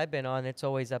ones I've been on, it's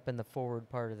always up in the forward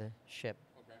part of the ship.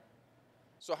 Okay.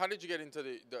 So how did you get into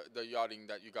the yachting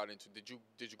that you got into? Did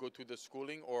you go through the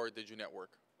schooling, or did you network?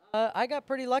 I got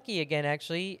pretty lucky again,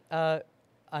 actually.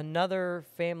 Another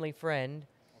family friend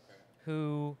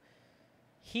who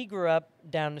he grew up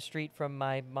down the street from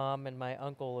my mom and my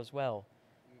uncle as well.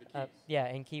 Yeah,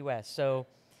 in Key West. So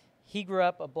he grew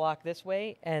up a block this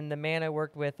way, and the man I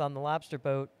worked with on the lobster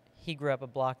boat, he grew up a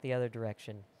block the other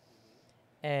direction.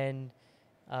 And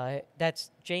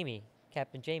that's Jamie,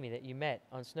 Captain Jamie, that you met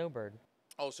on Snowbird.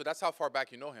 Oh, so that's how far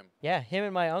back you know him? Yeah, him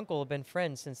and my uncle have been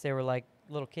friends since they were like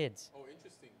little kids. Oh,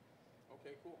 interesting.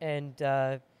 Okay, cool.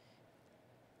 And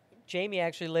Jamie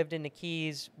actually lived in the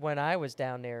Keys when I was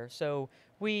down there. So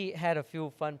we had a few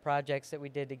fun projects that we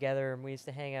did together, and we used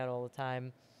to hang out all the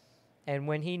time. And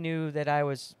when he knew that I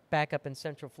was back up in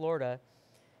Central Florida,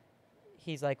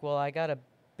 he's like, well, I got a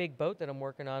big boat that I'm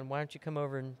working on. Why don't you come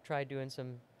over and try doing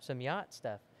some yacht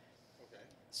stuff? Okay.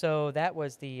 So that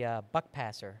was the Buck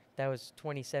Passer. That was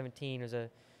 2017. It was a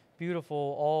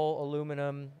beautiful, all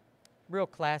aluminum, real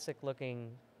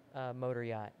classic-looking motor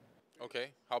yacht. Okay.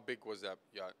 How big was that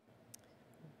yacht?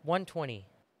 120.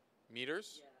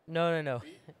 Meters? No.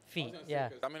 Feet? Feet, yeah.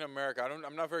 I'm in America.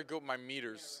 I'm not very good with my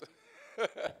meters.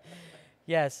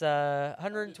 Yes,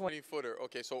 120. 20-footer.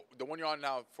 Okay, so the one you're on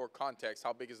now, for context,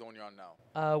 how big is the one you're on now?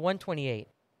 128.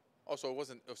 Oh, so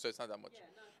it's not that much.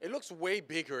 It looks way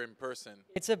bigger in person.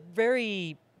 It's a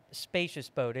very spacious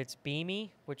boat. It's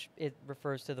beamy, which it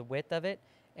refers to the width of it,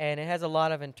 and it has a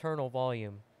lot of internal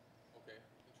volume. Okay,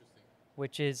 interesting.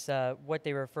 Which is what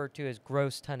they refer to as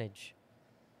gross tonnage.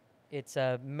 It's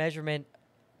a measurement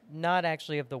not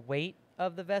actually of the weight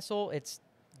of the vessel, it's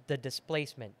the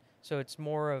displacement. So it's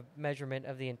more a measurement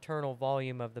of the internal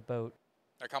volume of the boat.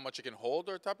 Like how much it can hold,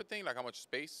 or type of thing? Like how much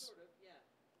space? Sort of,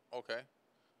 yeah. Okay.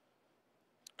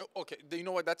 Okay, you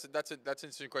know what? That's an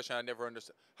interesting question I never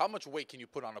understood. How much weight can you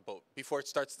put on a boat before it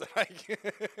starts to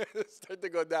start to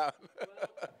go down?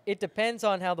 Well, it depends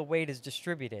on how the weight is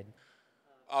distributed.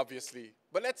 obviously.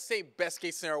 But let's say best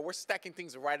case scenario, we're stacking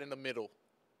things right in the middle.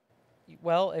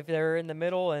 Well, if they're in the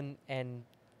middle and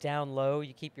down low,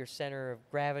 you keep your center of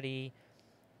gravity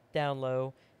down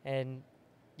low, and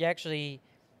you actually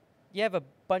you have a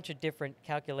bunch of different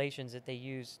calculations that they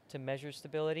use to measure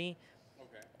stability.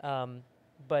 Okay.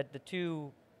 But the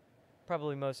two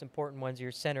probably most important ones are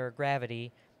your center of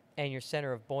gravity and your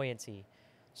center of buoyancy.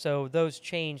 So those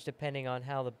change depending on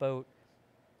how the boat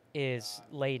is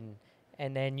laden.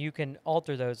 And then you can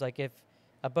alter those. Like if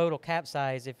a boat will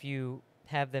capsize if you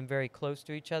have them very close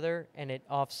to each other and it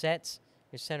offsets,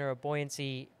 your center of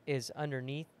buoyancy is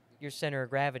underneath your center of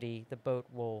gravity, the boat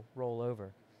will roll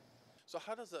over. So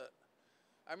how does a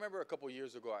I remember a couple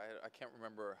years ago, I can't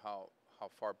remember how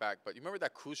far back, but you remember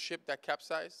that cruise ship that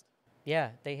capsized?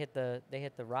 Yeah, they hit the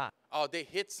rock. Oh, they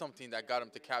hit something that got them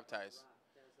to capsize.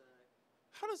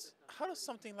 How does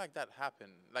something like that happen?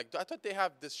 Like I thought they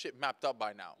have this shit mapped up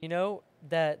by now. You know,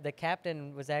 the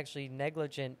captain was actually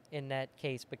negligent in that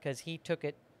case because he took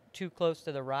it too close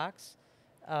to the rocks,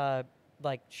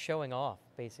 like showing off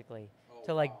basically, Oh,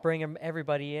 to wow. like bring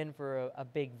everybody in for a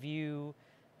big view.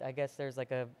 I guess there's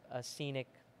like a scenic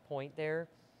point there,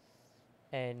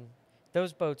 and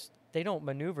those boats they don't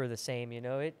maneuver the same. You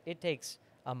know, it takes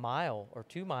a mile or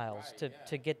 2 miles Right, to yeah.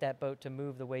 to get that boat to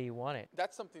move the way you want it.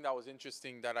 That's something that was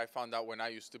interesting that I found out when I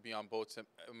used to be on boats and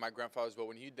my grandfather's boat.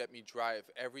 When he let me drive,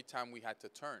 every time we had to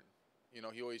turn,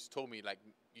 he always told me like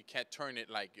you can't turn it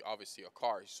like obviously a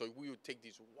car. So we would take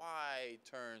these wide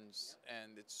turns,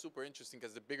 and it's super interesting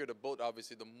because the bigger the boat,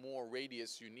 obviously, the more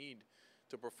radius you need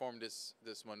to perform this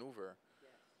maneuver.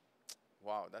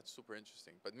 Wow, that's super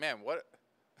interesting. But man, what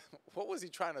what was he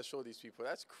trying to show these people?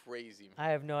 That's crazy. I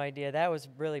have no idea. That was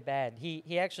really bad.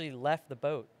 He actually left the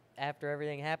boat after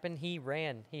everything happened. He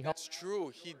ran. That's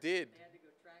true. He did.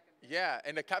 Yeah,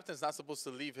 and the captain's not supposed to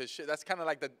leave his ship. That's kind of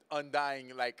like the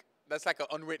undying, like that's like an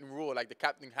unwritten rule. Like the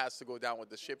captain has to go down with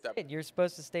the ship. That You're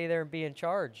supposed to stay there and be in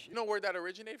charge. you know where that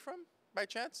originated from, by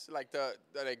chance? Like the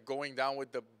like going down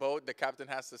with the boat, the captain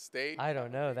has to stay. I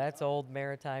don't know. That's old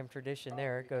maritime tradition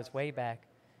there. It goes way back.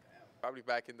 Probably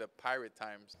back in the pirate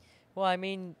times. Well, I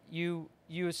mean, you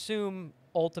assume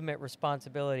ultimate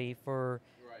responsibility for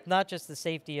Right. not just the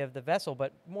safety of the vessel,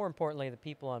 but more importantly, the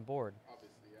people on board.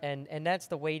 Obviously, yeah. And that's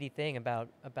the weighty thing about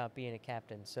being a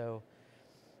captain. So,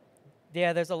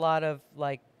 yeah, there's a lot of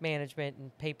like management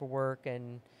and paperwork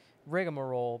and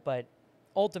rigmarole, but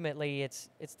ultimately, it's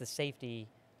the safety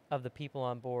of the people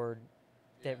on board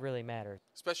that Yeah. really matters.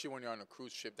 Especially when you're on a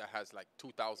cruise ship that has like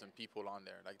 2,000 people on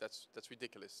there. Like that's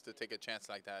ridiculous to take a chance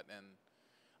like that. And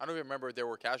I don't even remember if there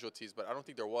were casualties, but I don't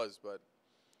think there was. But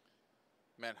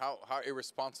man, how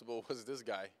irresponsible was this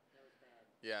guy? That was bad.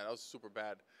 Yeah, that was super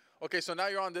bad. Okay, so now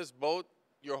you're on this boat.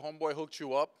 Your homeboy hooked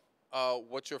you up.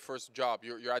 What's your first job?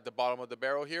 You're at the bottom of the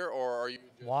barrel here, or are you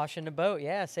just Washing the boat,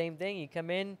 yeah, same thing. You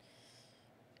come in,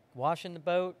 washing the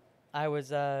boat. I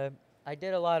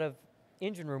did a lot of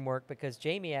engine room work because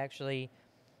Jamie actually,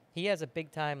 he has a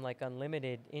big time like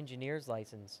unlimited engineer's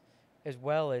license, as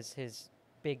well as his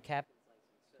big cap.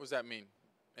 what does that mean?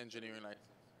 Engineering license.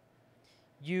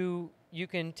 You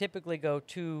can typically go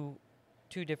two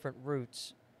different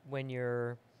routes when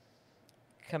you're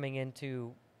coming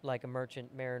into like a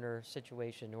merchant mariner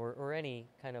situation or any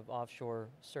kind of offshore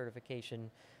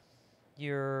certification.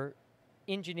 Your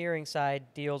engineering side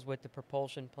deals with the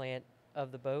propulsion plant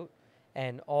of the boat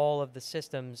and all of the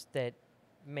systems that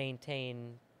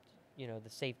maintain, the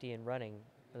safety and running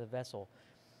of the vessel.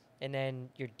 And then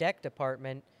your deck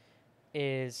department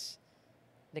is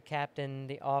the captain,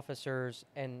 the officers,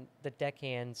 and the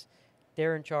deckhands.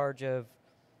 They're in charge of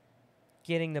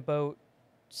getting the boat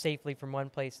safely from one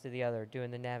place to the other, doing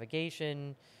the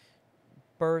navigation,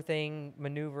 berthing,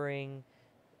 maneuvering.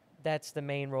 That's the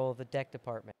main role of the deck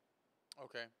department.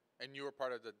 Okay, and you were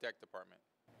part of the deck department.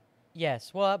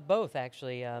 Yes, well, both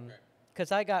actually, Okay.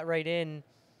 because I got right in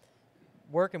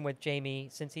working with Jamie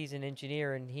since he's an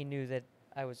engineer and he knew that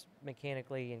I was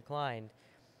mechanically inclined.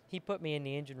 He put me in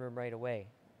the engine room right away.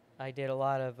 I did a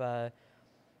lot of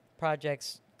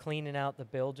projects cleaning out the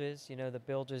bilges. The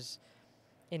bilges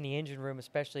in the engine room,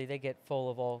 especially, they get full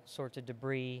of all sorts of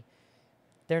debris.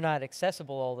 They're not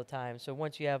accessible all the time. So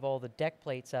once you have all the deck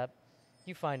plates up,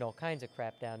 you find all kinds of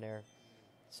crap down there.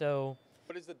 So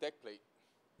What is the deck plate?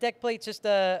 deck plate's just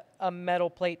a metal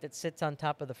plate that sits on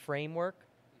top of the framework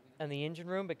in the engine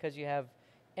room because you have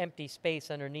empty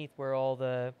space underneath where all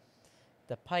the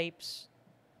pipes,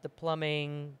 the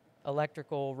plumbing,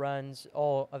 electrical runs,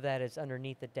 all of that is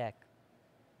underneath the deck.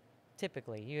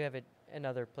 Typically, you have it in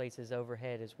other places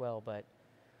overhead as well, but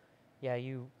yeah,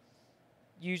 you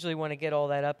usually want to get all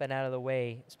that up and out of the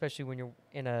way, especially when you're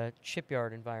in a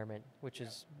shipyard environment, which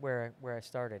is where I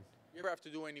started. You ever have to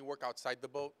do any work outside the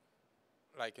boat,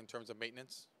 like in terms of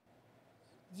maintenance?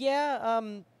 Yeah,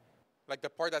 Like the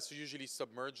part that's usually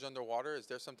submerged underwater, is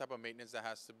there some type of maintenance that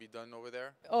has to be done over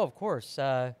there? oh, of course.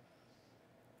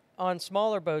 On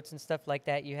smaller boats and stuff like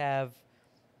that, you have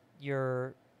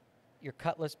your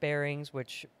cutlass bearings,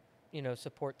 which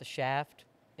support the shaft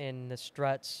and the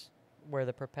struts where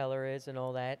the propeller is and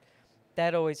all that.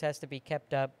 That always has to be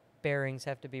kept up. Bearings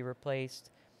have to be replaced.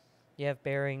 You have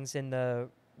bearings in the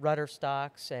rudder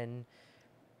stocks and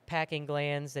packing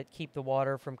glands that keep the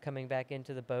water from coming back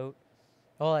into the boat.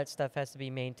 All that stuff has to be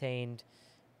maintained.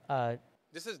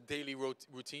 This is daily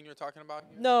routine you're talking about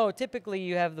here? No, typically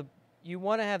you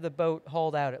want to have the boat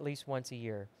hauled out at least once a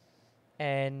year,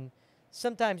 and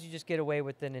sometimes you just get away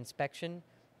with an inspection,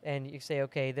 and you say,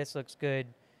 okay, this looks good.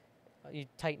 You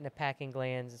tighten the packing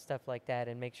glands and stuff like that,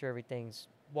 and make sure everything's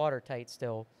watertight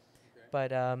still. Okay.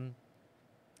 But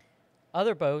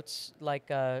other boats,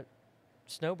 like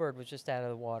Snowbird, was just out of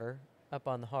the water, up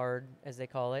on the hard, as they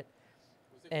call it,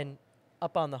 and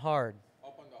up on the hard.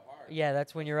 Up on the hard. Yeah,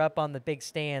 that's when you're up on the big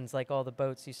stands, like all the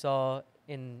boats you saw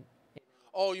in.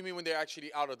 Oh, you mean when they're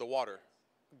actually out of the water?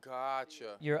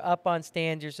 Gotcha. You're up on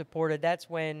stands, you're supported. That's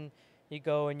when you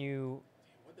go and you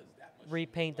What does that machine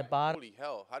repaint the look like? bottom. Holy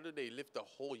hell! How do they lift the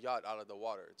whole yacht out of the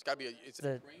water? It's got to be it's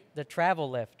a crane. The travel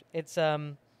lift. It's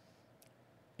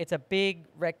a big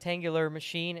rectangular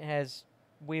machine. It has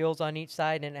wheels on each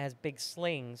side, and it has big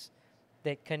slings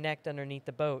that connect underneath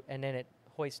the boat, and then it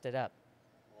hoists it up.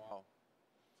 Wow.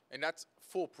 And that's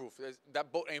foolproof.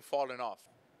 That boat ain't falling off.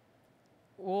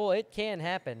 Well, it can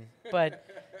happen, but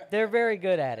they're very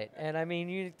good at it. And I mean,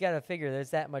 you got to figure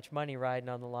there's that much money riding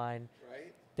on the line.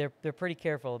 Right. They're pretty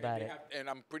careful about it. And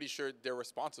I'm pretty sure they're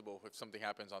responsible if something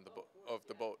happens on the boat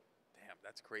the boat. Damn,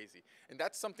 that's crazy. And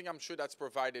that's something I'm sure that's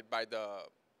provided by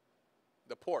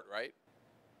the port, right?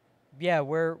 Yeah,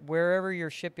 wherever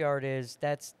your shipyard is,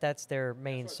 that's their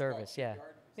main service. Yeah,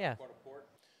 yeah.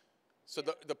 So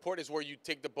the port is where you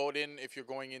take the boat in if you're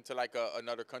going into like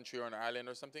another country or an island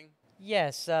or something?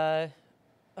 Yes, a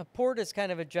port is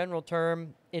kind of a general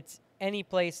term. It's any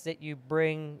place that you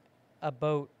bring a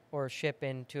boat or a ship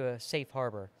into a safe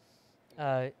harbor.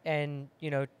 And,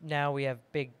 now we have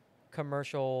big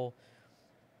commercial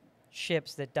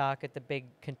ships that dock at the big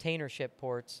container ship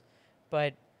ports.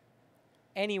 But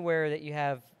anywhere that you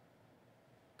have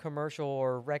commercial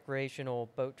or recreational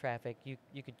boat traffic, you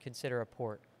could consider a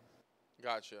port.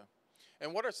 Gotcha.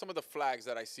 And what are some of the flags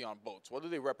that I see on boats? What do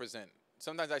they represent?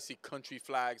 Sometimes I see country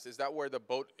flags. Is that where the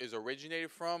boat is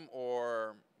originated from,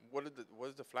 or what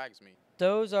does the flags mean?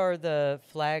 Those are the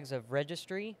flags of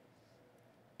registry.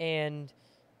 And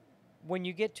when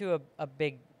you get to a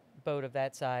big boat of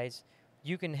that size,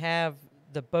 you can have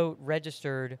the boat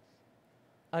registered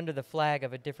under the flag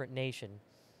of a different nation.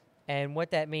 And what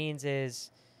that means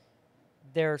is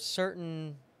there are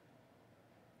certain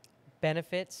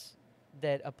benefits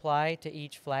that apply to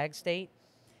each flag state,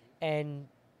 and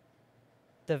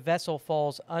the vessel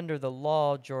falls under the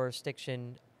law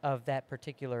jurisdiction of that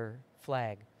particular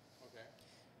flag. Okay.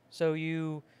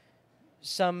 So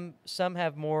some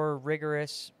have more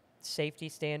rigorous safety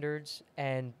standards,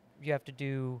 and you have to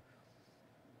do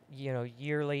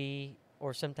yearly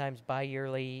or sometimes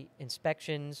bi-yearly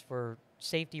inspections for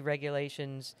safety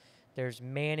regulations. There's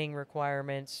manning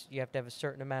requirements. You have to have a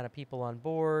certain amount of people on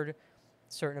board,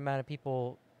 certain amount of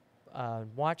people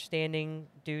watch standing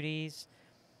duties.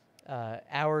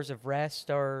 Hours of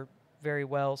rest are very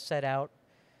well set out.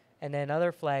 And then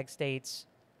other flag states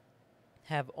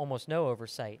have almost no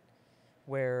oversight,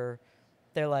 where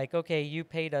they're like, okay, you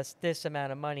paid us this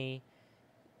amount of money,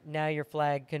 now your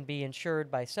flag can be insured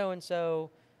by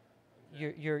so-and-so,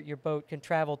 your boat can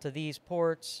travel to these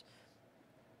ports.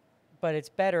 But it's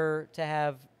better to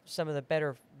have some of the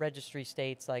better registry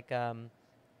states like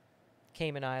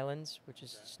Cayman Islands, which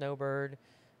is Snowbird.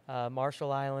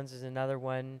 Marshall Islands is another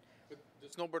one. But the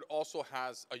Snowbird also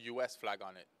has a U.S. flag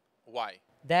on it. Why?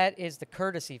 That is the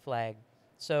courtesy flag.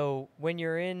 So when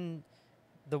you're in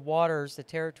the waters, the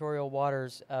territorial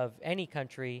waters of any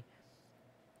country,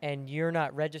 and you're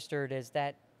not registered as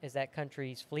that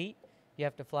country's fleet, you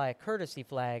have to fly a courtesy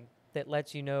flag that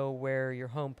lets you know where your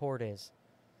home port is.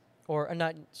 Or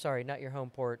not your home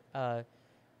port.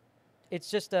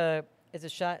 It's a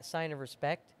sign of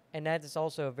respect, and that is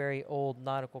also a very old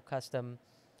nautical custom.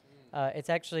 It's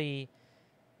actually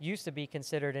used to be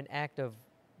considered an act of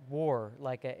war.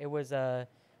 It was a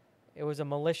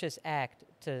malicious act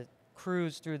to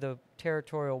cruise through the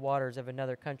territorial waters of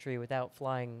another country without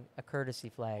flying a courtesy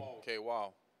flag. Oh, okay,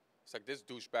 wow. It's like this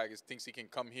douchebag thinks he can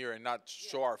come here and not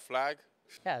show our flag.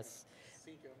 Yes.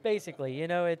 Basically, you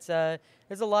know, it's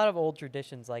there's a lot of old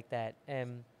traditions like that.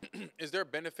 And Is there a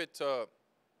benefit to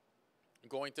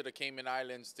going to the Cayman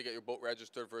Islands to get your boat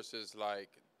registered versus like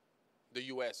the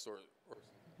U.S. or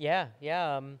yeah,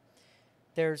 yeah,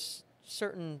 there's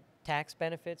certain tax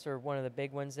benefits, or one of the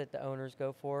big ones that the owners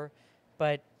go for.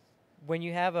 But when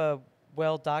you have a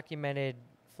well documented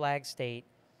flag state,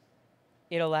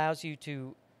 it allows you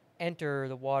to enter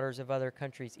the waters of other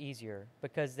countries easier,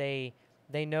 because they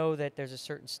know that there's a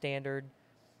certain standard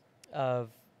of,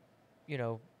 you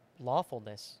know,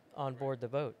 lawfulness on board the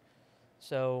boat.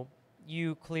 So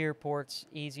you clear ports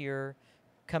easier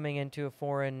coming into a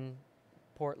foreign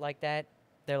port like that.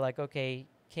 They're like, okay,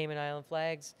 Cayman Island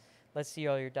flags, let's see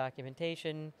all your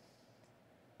documentation,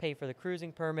 pay for the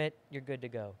cruising permit, you're good to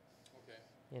go. Okay.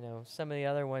 You know, some of the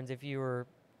other ones, if you were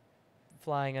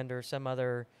flying under some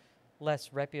other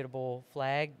less reputable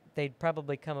flag, they'd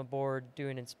probably come aboard, do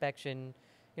an inspection.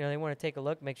 You know, they want to take a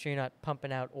look, make sure you're not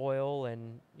pumping out oil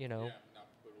and, you know, not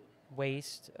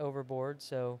waste overboard.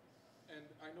 So, And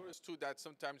I noticed too that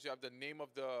sometimes you have the name of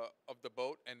the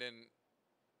boat, and then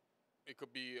it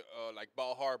could be like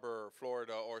Bal Harbor,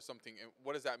 Florida, or something. And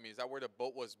what does that mean? Is that where the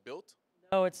boat was built?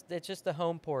 no, it's just the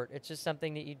home port. It's just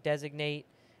something that you designate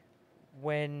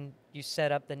when you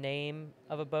set up the name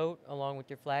of a boat along with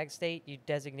your flag state. You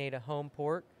designate a home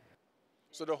port.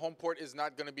 So the home port is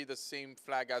not going to be the same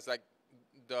flag as like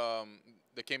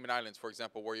the Cayman Islands, for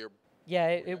example, where you're. Yeah,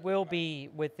 it will be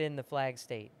within the flag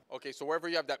state. Okay, so wherever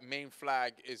you have that main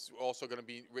flag is also going to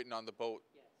be written on the boat,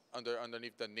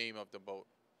 underneath the name of the boat.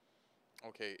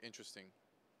 Okay, interesting.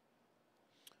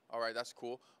 All right, that's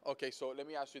cool. Okay, so let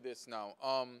me ask you this now.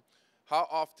 How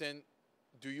often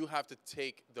do you have to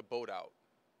take the boat out?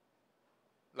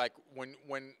 Like when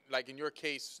like in your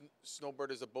case,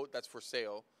 Snowbird is a boat that's for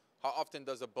sale. How often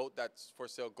does a boat that's for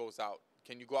sale goes out?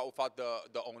 Can you go out without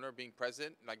the owner being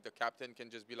present? Like the captain can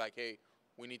just be like, hey,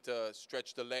 we need to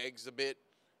stretch the legs a bit.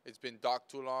 It's been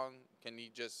docked too long. Can he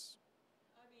just?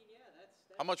 I mean, yeah,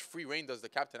 that's How much free reign does the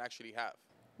captain actually have?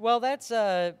 well, that's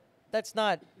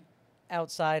not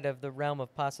outside of the realm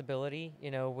of possibility.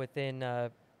 You know, within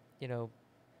you know,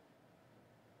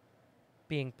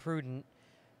 being prudent.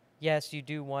 Yes, you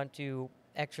do want to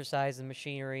exercise the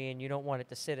machinery, and you don't want it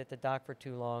to sit at the dock for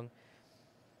too long.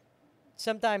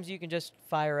 Sometimes you can just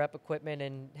fire up equipment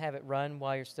and have it run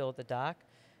while you're still at the dock,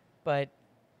 but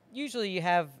usually you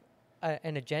have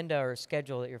an agenda or a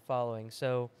schedule that you're following.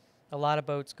 So a lot of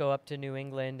boats go up to New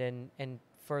England and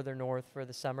further north for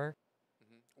the summer.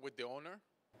 With the owner?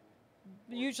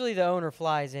 Usually the owner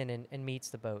flies in and meets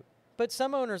the boat, but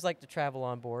some owners like to travel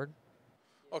on board.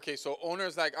 Okay, so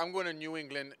owner's like, I'm going to New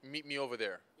England, meet me over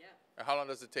there. Yeah. And how long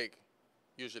does it take,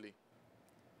 usually?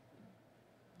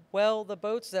 Well, the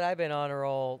boats that I've been on are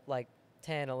all like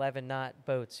 10, 11 knot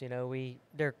boats. You know,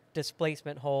 they're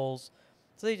displacement holes,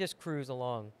 so they just cruise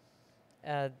along.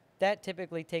 That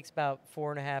typically takes about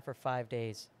 4.5 or 5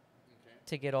 days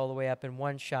to get all the way up in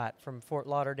one shot from Fort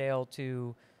Lauderdale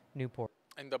to Newport.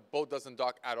 And the boat doesn't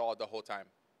dock at all the whole time.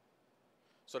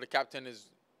 So the captain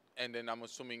is, and then I'm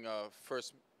assuming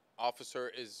first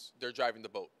officer they're driving the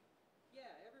boat. Yeah,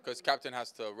 because captain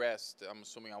has to rest, I'm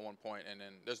assuming, at one point, and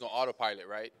then there's no autopilot,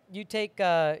 right? you take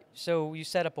so you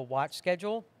set up a watch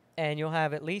schedule, and you'll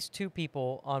have at least 2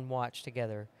 people on watch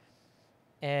together,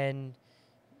 and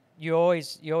you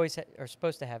always are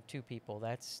supposed to have 2 people.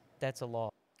 That's a law.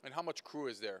 And how much crew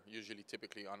is there usually,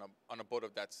 typically, on a boat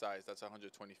of that size? That's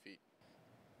 120 feet.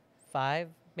 5,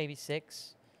 maybe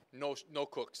 6. No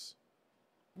cooks.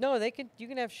 No, you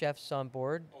can have chefs on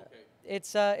board.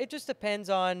 Okay. It just depends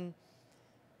on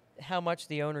how much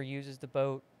the owner uses the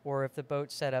boat, or if the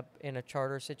boat's set up in a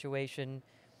charter situation.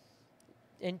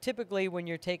 And typically when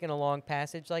you're taking a long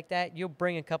passage like that, you'll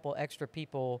bring a couple extra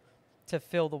people to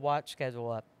fill the watch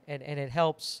schedule up. And it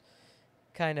helps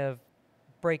kind of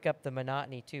break up the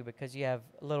monotony too, because you have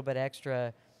a little bit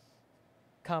extra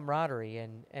camaraderie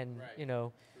and Right. you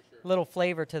know, For sure. little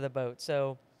flavor to the boat.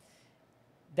 So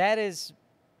that is,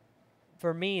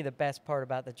 for me, the best part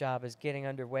about the job is getting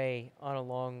underway on a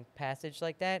long passage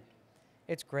like that.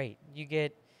 It's great. You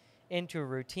get into a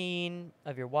routine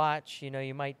of your watch. You know,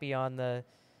 you might be on the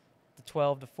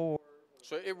 12 to 4.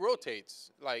 So it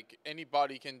rotates. Like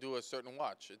anybody can do a certain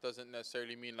watch. It doesn't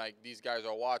necessarily mean like these guys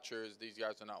are watchers, these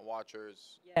guys are not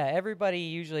watchers. Yeah, everybody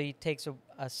usually takes a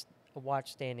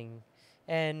watch standing,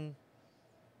 and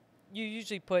you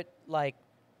usually put like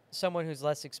someone who's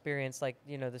less experienced, like,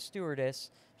 you know, the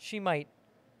stewardess. She might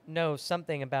know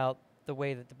something about the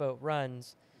way that the boat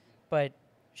runs, but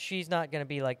she's not going to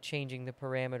be like changing the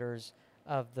parameters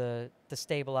of the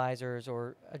stabilizers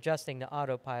or adjusting the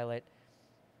autopilot,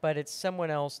 but it's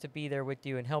someone else to be there with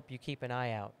you and help you keep an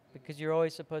eye out, because you're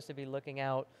always supposed to be looking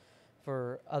out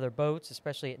for other boats,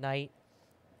 especially at night,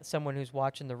 someone who's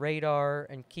watching the radar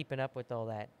and keeping up with all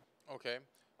that. Okay.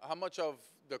 How much of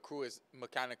the crew is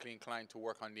mechanically inclined to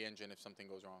work on the engine if something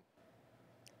goes wrong?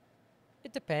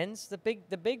 It depends. The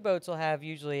big boats will have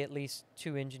usually at least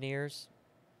 2 engineers.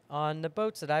 On the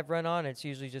boats that I've run on, it's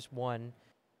usually just one.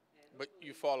 But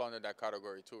you fall under that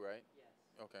category too, right?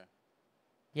 Okay.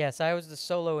 Yes, I was the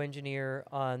solo engineer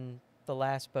on the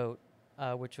last boat,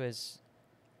 which was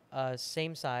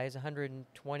same size,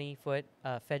 120-foot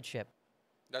Fed ship.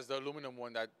 That's the aluminum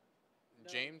one that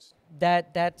James?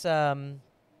 That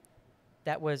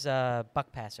was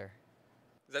Buck Passer.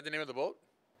 Is that the name of the boat?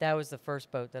 That was the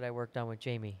first boat that I worked on with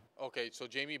Jamie. Okay, so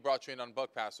Jamie brought you in on Bug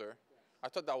Passer. I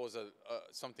thought that was a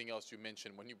something else you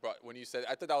mentioned when you said.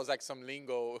 I thought that was like some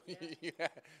lingo. Yeah.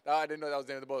 No, I didn't know that was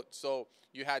the name of the boat. So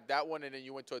you had that one, and then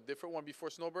you went to a different one before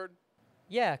Snowbird.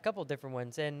 Yeah, a couple different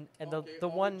ones, and Okay, the all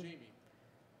with one, Jamie.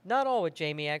 not all with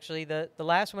Jamie actually. The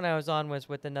last one I was on was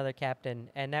with another captain,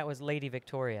 and that was Lady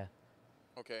Victoria.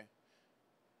 Okay.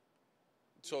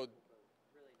 So,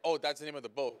 oh, that's the name of the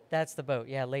boat. That's the boat.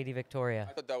 Yeah, Lady Victoria.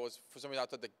 I thought that was, for some reason, I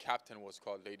thought the captain was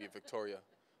called Lady Victoria.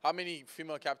 How many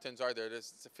female captains are there?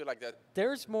 I feel like that.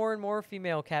 There's more and more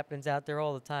female captains out there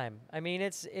all the time. I mean,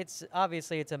 it's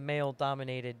obviously it's a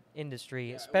male-dominated industry, Yeah,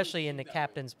 it always especially in seemed the that way.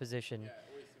 captain's position. Yeah, it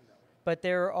always seemed that way. But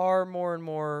there are more and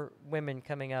more women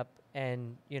coming up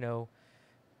and,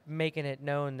 making it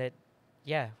known that,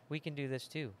 yeah, we can do this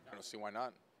too. I don't see why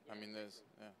not. I mean,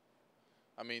 yeah.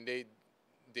 I mean,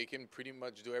 they can pretty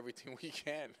much do everything we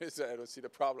can. So I don't see the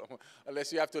problem,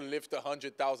 unless you have to lift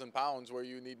 100,000 pounds where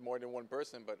you need more than one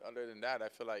person. But other than that, I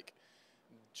feel like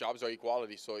jobs are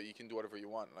equality, so you can do whatever you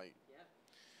want. Like,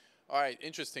 all right,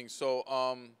 interesting. So,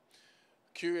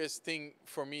 curious thing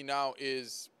for me now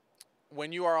is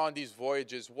when you are on these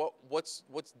voyages, what's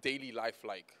daily life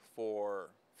like for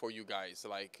you guys?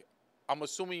 Like, I'm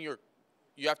assuming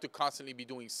you have to constantly be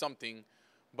doing something,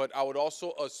 but I would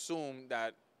also assume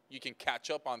that you can catch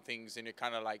up on things and you're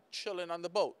kind of like chilling on the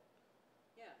boat.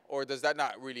 Yeah. Or does that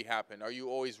not really happen? Are you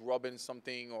always rubbing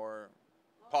something or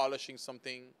polishing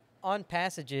something? On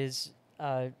passages,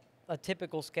 a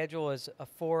typical schedule is a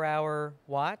 4-hour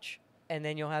watch, and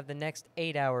then you'll have the next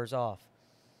 8 hours off.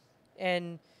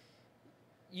 And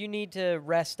you need to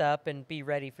rest up and be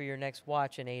ready for your next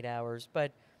watch in 8 hours.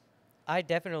 But I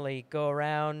definitely go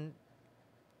around,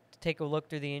 take a look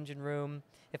through the engine room.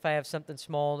 If I have something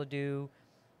small to do,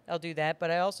 I'll do that.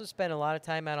 But I also spend a lot of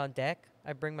time out on deck.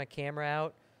 I bring my camera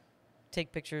out,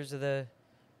 take pictures of the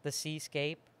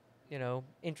seascape,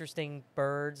 interesting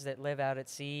birds that live out at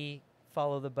sea,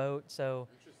 follow the boat. So,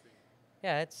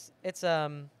 yeah, it's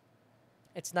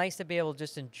nice to be able to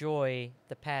just enjoy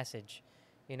the passage.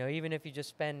 Even if you just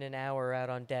spend an hour out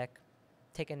on deck,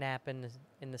 take a nap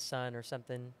in the sun or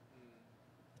something,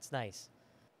 it's nice.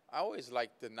 I always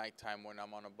like the nighttime when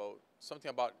I'm on a boat. Something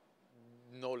about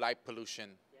no light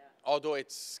pollution. Yeah. Although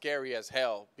it's scary as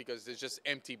hell because there's just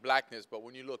empty blackness. But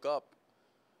when you look up,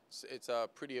 it's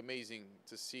pretty amazing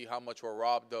to see how much we're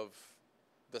robbed of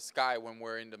the sky when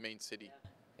we're in the main city.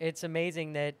 Yeah. It's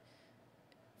amazing that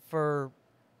for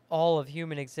all of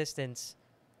human existence,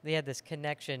 they had this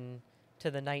connection to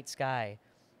the night sky.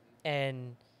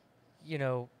 And,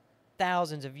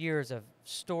 thousands of years of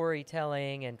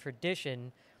storytelling and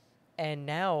tradition. And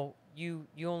now you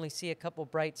only see a couple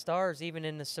bright stars, even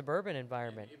in the suburban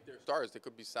environment. And if they're stars, they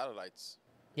could be satellites.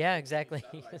 Yeah, exactly.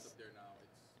 Satellites up there now.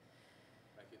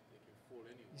 It's like it can fool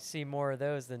anyone. You see more of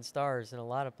those than stars in a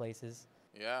lot of places.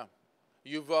 Yeah.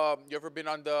 You ever been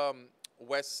on the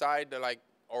west side, like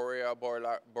Aurora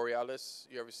Borealis?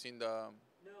 You ever seen the?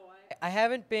 No, I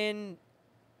haven't been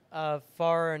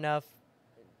far enough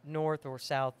north or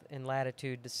south in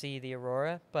latitude to see the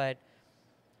aurora, but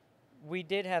we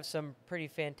did have some pretty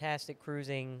fantastic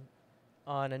cruising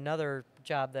on another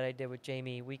job that I did with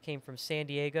Jamie. We came from San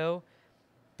Diego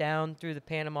down through the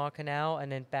Panama Canal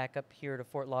and then back up here to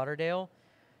Fort Lauderdale.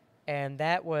 And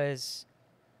that was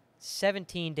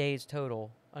 17 days total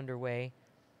underway.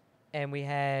 And we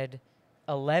had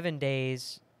 11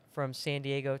 days from San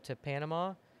Diego to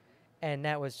Panama. And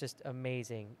that was just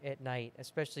amazing at night,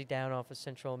 especially down off of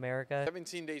Central America.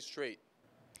 17 days straight.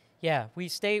 Yeah, we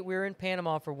were in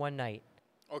Panama for one night.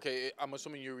 Okay, I'm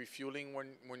assuming you're refueling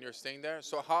when you're staying there.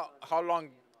 So how long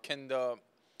can the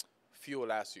fuel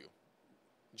last you,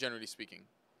 generally speaking?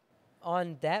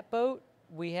 On that boat,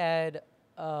 we had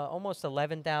almost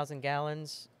 11,000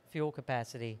 gallons fuel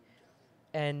capacity,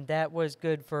 and that was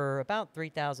good for about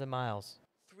 3,000 miles.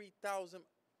 3,000.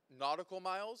 Nautical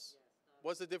miles?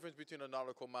 What's the difference between a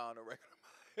nautical mile and a regular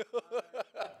mile?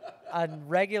 A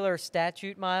regular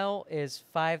statute mile is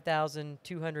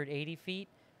 5,280 feet,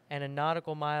 and a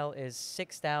nautical mile is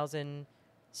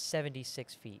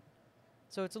 6,076 feet.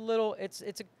 So it's a little, it's a,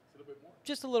 It's a little bit more.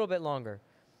 just a little bit longer.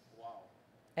 Wow.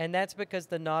 And that's because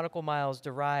the nautical mile is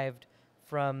derived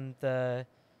from the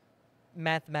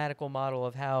mathematical model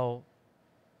of how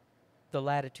the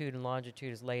latitude and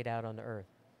longitude is laid out on the Earth.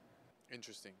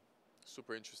 Interesting.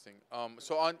 Super interesting.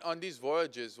 So on these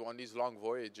voyages, on these long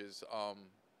voyages,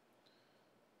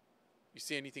 you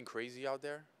see anything crazy out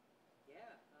there? Yeah.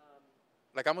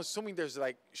 Like, I'm assuming there's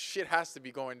like shit has to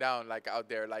be going down like out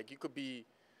there. Like, you could be,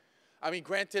 I mean,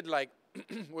 granted, like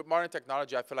with modern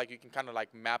technology, I feel like you can kind of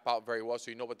like map out very well,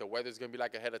 so you know what the weather's gonna be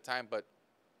like ahead of time. But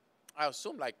I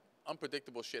assume like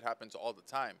unpredictable shit happens all the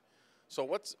time. So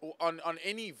what's on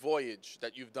any voyage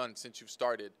that you've done since you've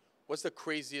started? What's the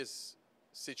craziest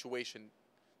situation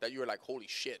that you were like, holy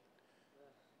shit,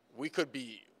 we could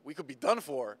be done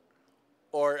for,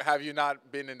 or have you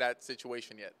not been in that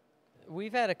situation yet?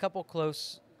 We've had a couple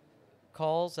close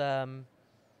calls on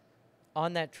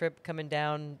that trip coming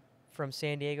down from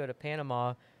San Diego to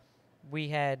Panama. We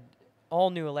had all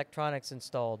new electronics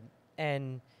installed,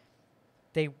 and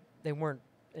they weren't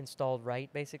installed right,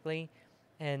 basically,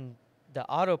 and the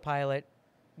autopilot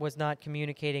was not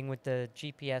communicating with the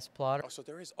GPS plotter. Oh, so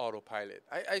there is autopilot.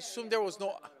 I assumed there was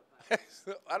no.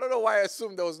 I don't know why I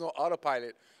assumed there was no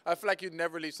autopilot. I feel like you'd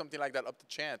never leave something like that up to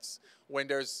chance when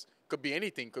there's could be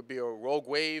anything. Could be a rogue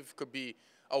wave. Could be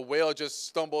a whale just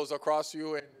stumbles across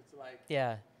you and it's like.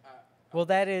 Yeah. Well,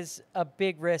 that is a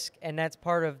big risk, and that's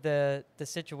part of the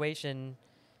situation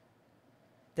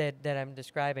that I'm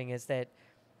describing, is that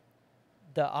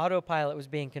the autopilot was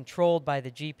being controlled by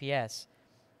the GPS,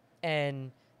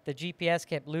 and the GPS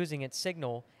kept losing its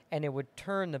signal, and it would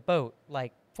turn the boat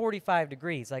like 45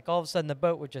 degrees. Like all of a sudden the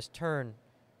boat would just turn,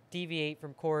 deviate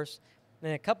from course. And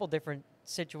in a couple different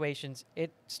situations,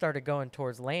 it started going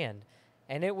towards land,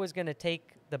 and it was going to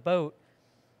take the boat.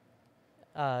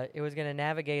 It was going to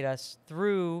navigate us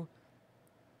through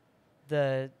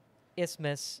the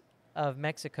Isthmus of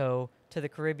Mexico to the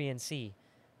Caribbean Sea.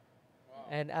 Wow.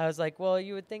 And I was like, well,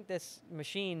 you would think this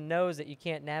machine knows that you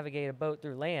can't navigate a boat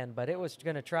through land, but it was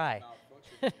going to try.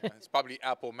 Yeah, it's probably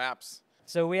Apple Maps.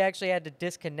 So we actually had to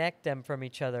disconnect them from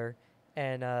each other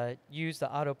and use the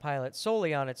autopilot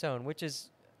solely on its own, which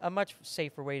is a much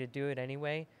safer way to do it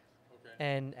anyway. Okay.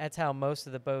 And that's how most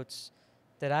of the boats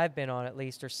that I've been on, at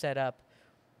least, are set up.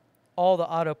 All the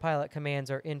autopilot commands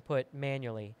are input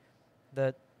manually.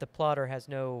 The plotter has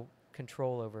no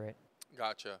control over it.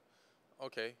 Gotcha.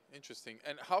 Okay, interesting.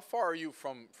 And how far are you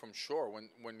from shore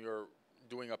when you're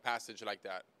doing a passage like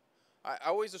that? I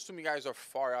always assume you guys are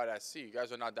far out at sea. You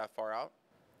guys are not that far out?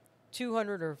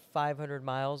 200 or 500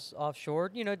 miles offshore,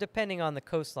 depending on the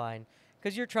coastline,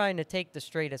 because you're trying to take the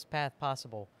straightest path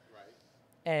possible. Right.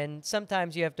 And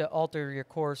sometimes you have to alter your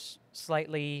course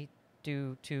slightly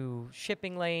due to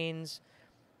shipping lanes.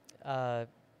 Shipping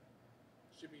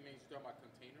lanes, you're talking about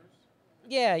containers?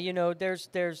 Yeah,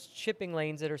 there's shipping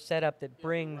lanes that are set up that the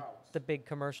bring routes. the big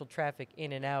commercial traffic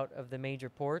in and out of the major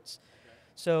ports. Okay.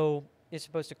 So you're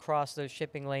supposed to cross those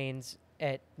shipping lanes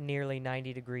at nearly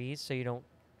 90 degrees so you don't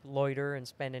loiter and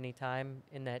spend any time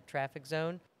in that traffic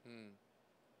zone.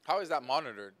 How is that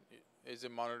monitored? Is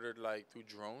it monitored like through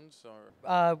drones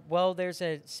or? Well, there's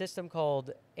a system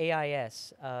called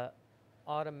AIS,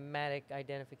 Automatic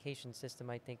Identification System,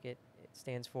 I think it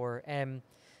stands for. And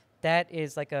that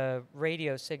is like a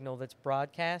radio signal that's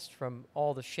broadcast from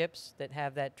all the ships that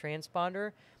have that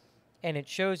transponder. And it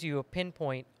shows you a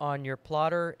pinpoint on your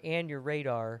plotter and your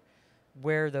radar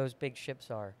where those big ships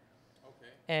are.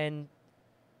 Okay. And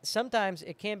sometimes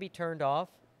it can be turned off,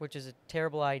 which is a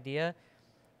terrible idea.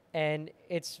 And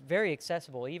it's very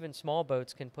accessible. Even small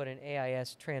boats can put an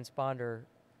AIS transponder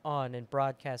on and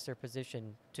broadcast their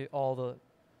position to all the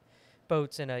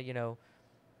boats in a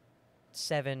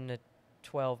 7 to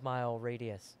 12 mile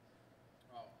radius.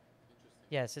 Oh, interesting.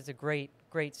 Yes, it's a great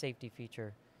safety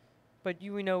feature. But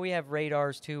we have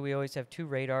radars too. We always have 2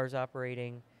 radars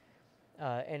operating,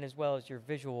 and as well as your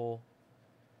visual,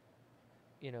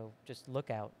 just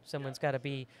lookout. Someone's got to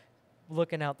be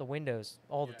looking out the windows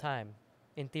all the time,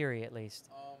 in theory at least.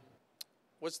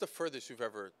 What's the furthest you've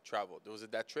ever traveled? Was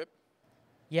it that trip?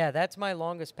 Yeah, that's my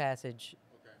longest passage.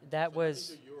 Okay. That So was.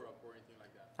 nothing to Europe or anything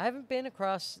like that. I haven't been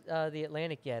across the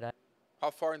Atlantic yet.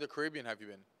 How far in the Caribbean have you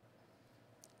been?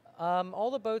 All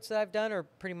the boats that I've done are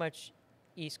pretty much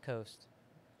East Coast.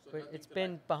 So But nothing it's to,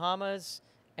 been like- Bahamas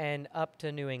and up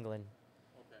to New England.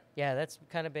 Okay. Yeah, that's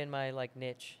kind of been my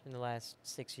niche in the last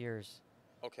 6 years.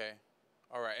 Okay.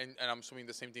 All right, and I'm assuming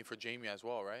the same thing for Jamie as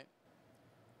well, right?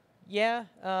 Yeah,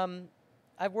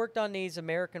 I've worked on these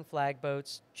American flag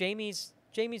boats. Jamie's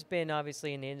been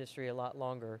obviously in the industry a lot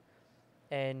longer,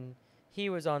 and he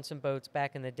was on some boats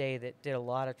back in the day that did a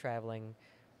lot of traveling.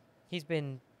 He's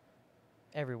been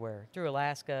everywhere through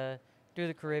Alaska, through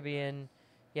the Oh, nice. Caribbean.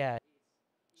 Yeah,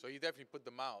 So you definitely put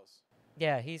the miles.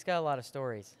 yeah, he's got a lot of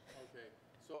stories. Okay.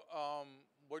 So,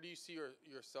 where do you see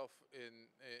yourself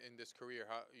in this career?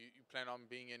 How you plan on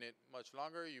being in it much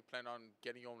longer? You plan on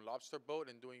getting your own lobster boat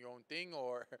and doing your own thing,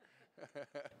 or?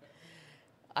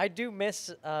 I do miss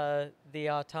the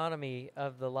autonomy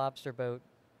of the lobster boat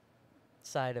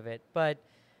side of it, but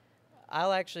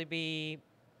I'll actually be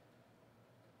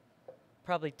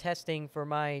probably testing for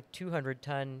my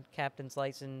 200-ton captain's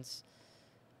license.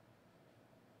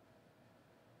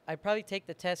 I'd probably take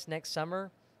the test next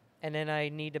summer, and then I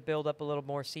need to build up a little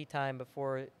more sea time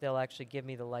before they'll actually give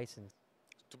me the license.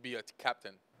 To be a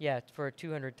captain. Yeah, for a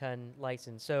 200-ton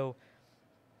license. So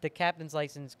the captain's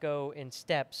license go in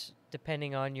steps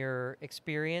depending on your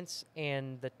experience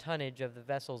and the tonnage of the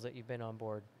vessels that you've been on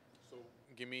board. So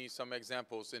give me some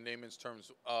examples in layman's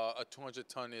terms. A 200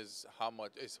 ton is how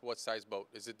much? Is what size boat?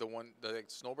 Is it the one the like,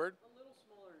 snowbird?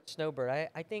 Snowbird,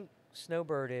 I think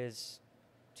Snowbird is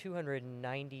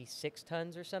 296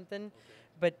 tons or something,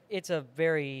 but it's a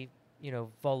very,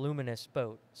 voluminous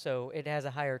boat, so it has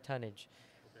a higher tonnage.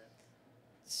 Okay.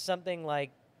 Something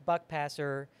like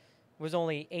Buckpasser was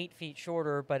only 8 feet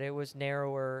shorter, but it was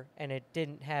narrower and it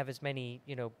didn't have as many,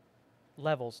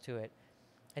 levels to it.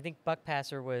 I think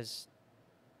Buckpasser was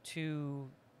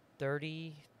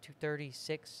 230,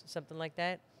 236, something like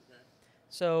that. Okay.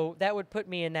 So that would put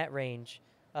me in that range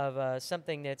of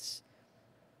something that's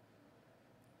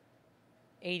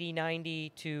 80, 90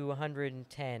 to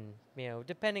 110,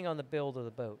 depending on the build of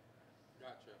the boat.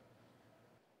 Gotcha.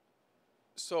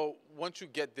 So once you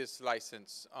get this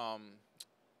license,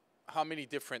 how many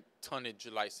different tonnage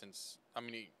license? How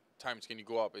many times can you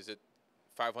go up? Is it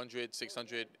 500,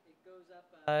 600? It goes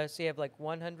up. So you have like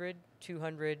 100,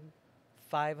 200,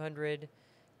 500.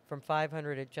 From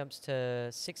 500, it jumps to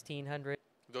 1600.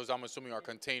 Those I'm assuming are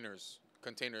container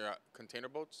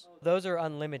boats. Those are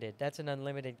unlimited. That's an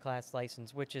unlimited class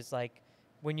license, which is like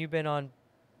when you've been on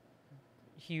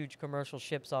huge commercial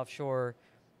ships offshore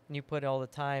and you put all the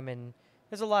time, and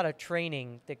there's a lot of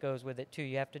training that goes with it too.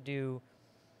 You have to do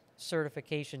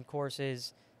certification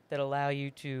courses that allow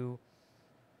you to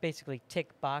basically tick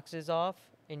boxes off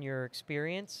in your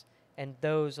experience, and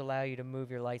those allow you to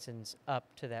move your license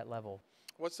up to that level.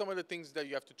 What's some of the things that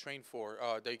you have to train for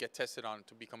that you get tested on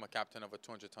to become a captain of a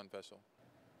 200-ton vessel?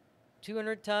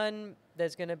 200-ton,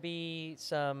 there's going to be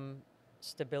some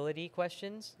stability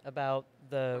questions about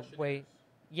the way.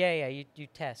 Yeah, you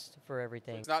test for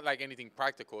everything. It's not like anything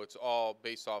practical. It's all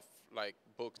based off like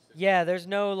books. Yeah, there's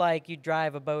no like you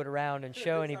drive a boat around and show It's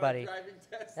not a anybody. driving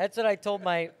test. That's what I told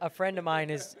a friend of mine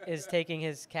is taking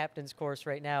his captain's course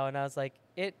right now, and I was like,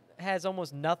 it has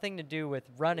almost nothing to do with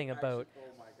running a boat. Oh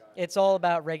my God. It's all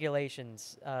about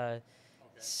regulations,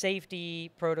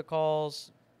 safety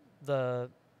protocols, the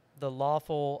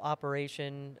lawful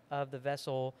operation of the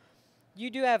vessel. You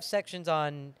do have sections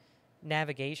on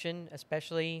navigation,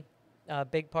 especially. A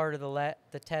big part of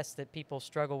the test that people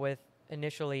struggle with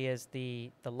initially is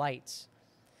the lights.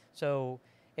 So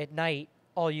at night,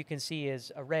 all you can see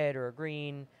is a red or a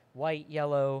green, white,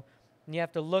 yellow, and you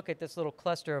have to look at this little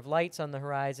cluster of lights on the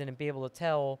horizon and be able to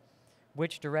tell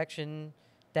which direction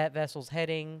that vessel's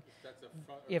heading. That's a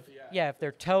front, If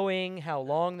they're towing, how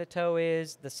long the tow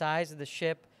is, the size of the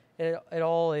ship. It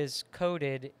all is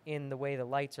coded in the way the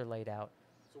lights are laid out.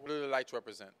 So what do the lights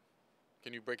represent?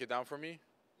 Can you break it down for me?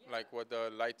 Like what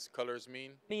the lights colors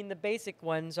mean? I mean, the basic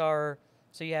ones are,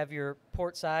 so you have your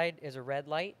port side is a red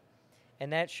light,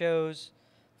 and that shows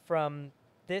from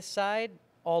this side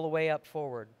all the way up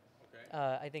forward. Okay.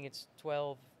 I think it's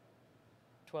 12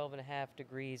 and a half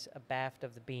degrees abaft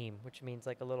of the beam, which means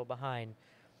like a little behind.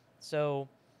 So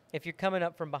if you're coming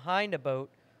up from behind a boat,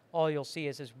 all you'll see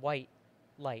is his white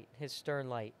light, his stern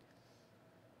light.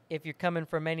 If you're coming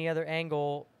from any other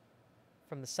angle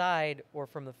from the side or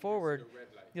from the forward,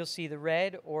 you'll see the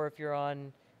red, or if you're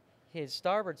on his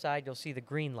starboard side, you'll see the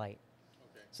green light.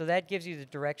 Okay. So that gives you the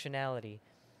directionality.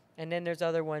 And then there's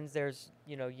other ones, there's,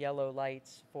 yellow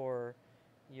lights for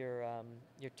your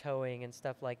towing and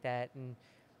stuff like that, and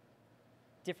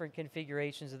different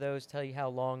configurations of those tell you how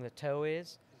long the tow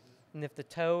is. Mm-hmm. And if the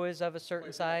tow is of a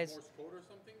certain size, Morse code or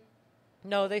something?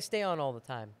 no, they stay on all the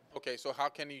time. Okay, so how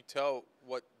can you tell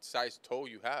what size tow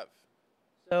you have?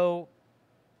 So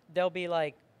there'll be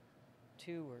like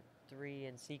 2 or 3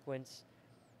 in sequence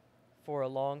for a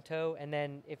long tow, and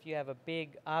then if you have a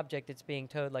big object that's being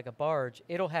towed like a barge,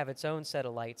 it'll have its own set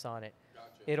of lights on it. Gotcha.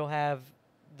 It'll have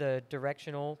the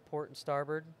directional port and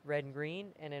starboard, red and green,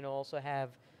 and it'll also have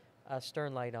a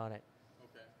stern light on it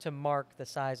Okay. to mark the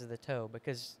size of the tow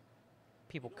because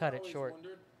people You know cut what I it always short.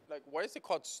 wondered? Like, why is it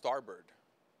called starboard?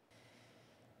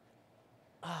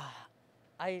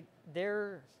 I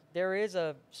there is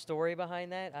a story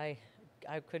behind that. I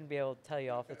couldn't be able to tell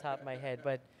you off the top of my head,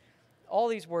 but all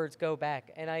these words go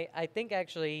back, and I think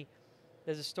actually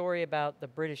there's a story about the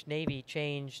British Navy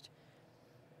changed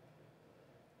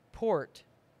port.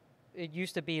 It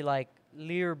used to be like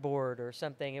learboard or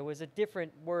something. It was a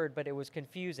different word, but it was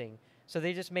confusing. So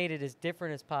they just made it as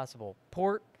different as possible.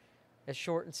 Port as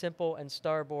short and simple, and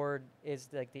starboard is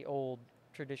like the old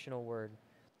traditional word.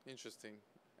 Interesting.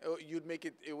 You'd make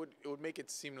it. It would make it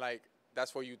seem like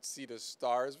that's where you'd see the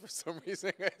stars for some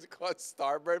reason. It's called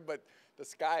starboard, but the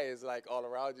sky is like all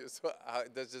around you. So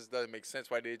that just doesn't make sense.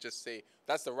 Why they just say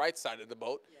that's the right side of the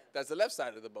boat? Yeah. That's the left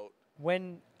side of the boat.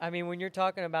 When you're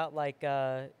talking about like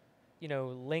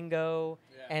lingo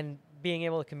Yeah. and being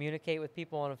able to communicate with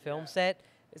people on a film set,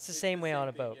 it's the same way on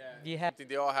a boat. Yeah. You have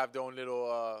They all have their own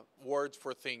little words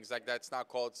for things. Like that's not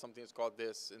called something. It's called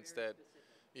this instead.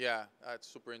 Yeah, that's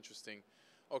super interesting.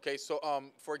 Okay, so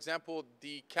for example,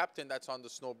 the captain that's on the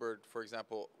Snowbird, for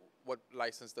example, what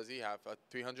license does he have? A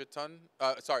 300-ton?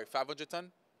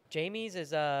 500-ton? Jamie's is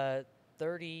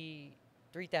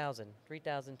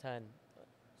 3,000 ton,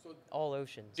 So all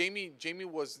oceans. Jamie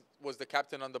was the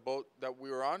captain on the boat that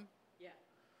we were on. Yeah.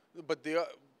 But the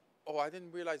I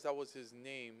didn't realize that was his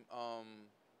name.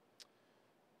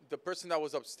 The person that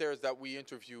was upstairs that we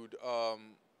interviewed, I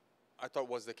thought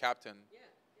was the captain. Yeah.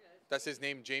 That's his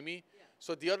name, Jamie. Yeah.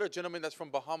 So the other gentleman that's from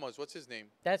Bahamas, what's his name?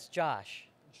 That's Josh.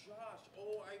 Josh.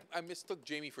 Oh, I mistook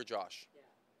Jamie for Josh.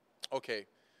 Yeah. Okay.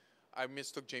 I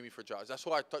mistook Jamie for Josh. That's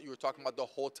what I thought you were talking about the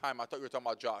whole time. I thought you were talking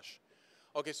about Josh.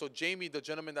 Okay, so Jamie, the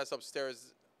gentleman that's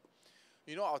upstairs,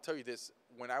 I'll tell you this.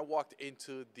 When I walked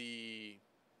into the,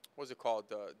 what's it called?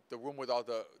 The room with all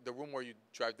the room where you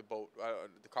drive the boat,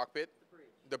 the cockpit?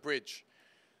 The bridge.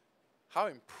 How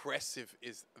impressive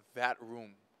is that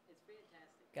room?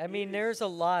 I mean, there's a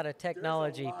lot of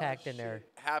technology packed in there.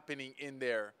 Happening in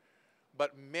there.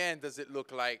 But man, does it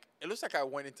look like, it looks like I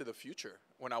went into the future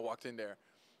when I walked in there.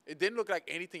 It didn't look like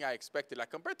anything I expected. Like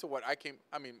compared to what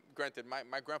granted,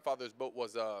 my grandfather's boat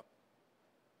was a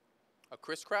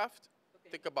Chris Craft. Okay.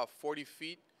 I think about 40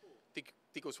 feet. Cool. think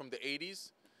it was from the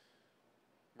 80s.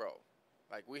 Bro,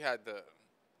 like we had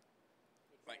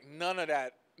none of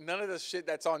the shit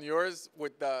that's on yours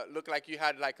with look like you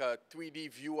had like a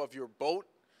 3D view of your boat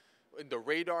and the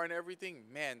radar and everything.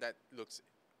 Man, that looks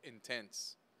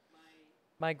intense.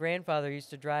 My grandfather used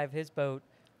to drive his boat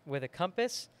with a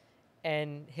compass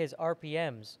and his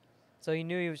RPMs. So he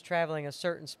knew he was traveling a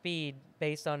certain speed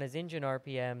based on his engine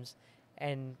RPMs,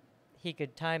 and he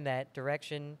could time that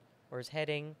direction or his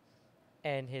heading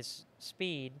and his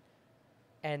speed,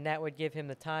 and that would give him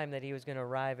the time that he was going to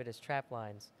arrive at his trap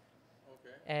lines.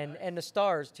 Okay. And nice. And the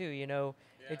stars too, Yeah.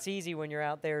 It's easy when you're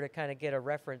out there to kind of get a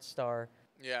reference star.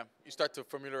 Yeah, you start to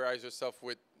familiarize yourself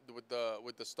with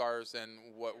the stars and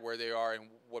where they are and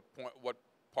what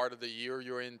part of the year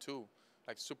you're in too.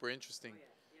 Like super interesting. Oh,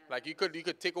 yeah. Like you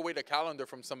could take away the calendar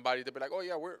from somebody to be like, oh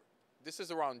yeah, this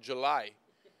is around July.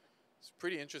 It's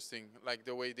pretty interesting. Like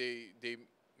the way they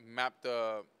map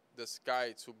the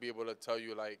sky to be able to tell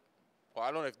you like, well,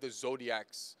 I don't know if the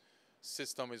zodiac's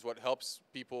system is what helps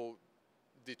people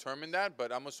determine that,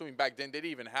 but I'm assuming back then they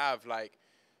didn't even have like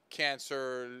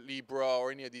Cancer, Libra,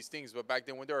 or any of these things. But back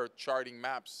then when they were charting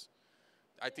maps,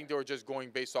 I think they were just going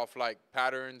based off like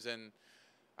patterns. And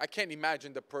I can't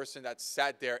imagine the person that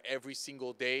sat there every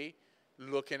single day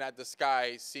looking at the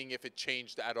sky, seeing if it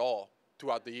changed at all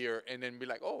throughout the year, and then be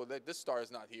like, oh, this star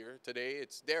is not here today,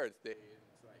 it's there today.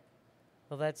 It's like,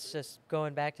 well, that's just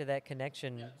going back to that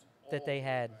connection that they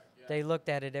had. Yeah. They looked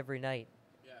at it every night.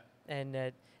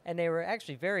 Yeah. And they were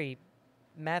actually very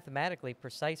mathematically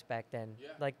precise back then. Yeah.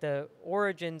 Like the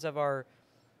origins of our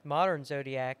modern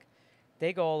zodiac,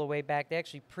 they go all the way back. They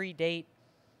actually predate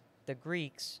the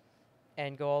Greeks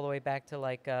and go all the way back to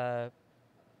like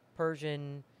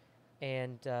Persian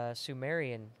and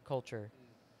Sumerian culture,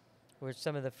 were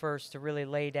some of the first to really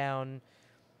lay down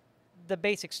the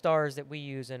basic stars that we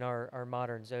use in our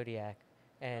modern zodiac,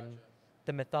 and Gotcha.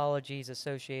 the mythologies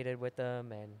associated with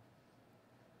them. And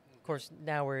of course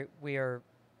now we are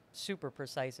super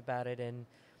precise about it, and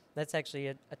that's actually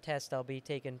a test I'll be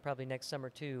taking probably next summer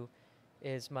too,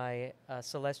 is my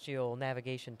celestial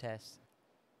navigation test.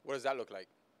 What does that look like?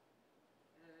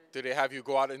 Do they have you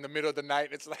go out in the middle of the night?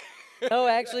 It's like No,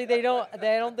 actually, they don't. I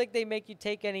don't think they make you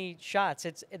take any shots.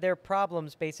 It's their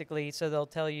problems basically. So they'll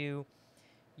tell you,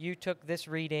 you took this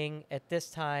reading at this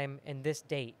time and this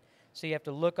date. So you have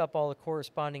to look up all the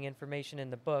corresponding information in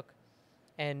the book,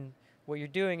 and what you're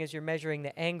doing is you're measuring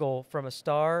the angle from a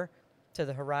star to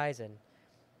the horizon.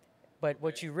 But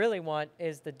what you really want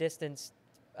is the distance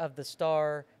of the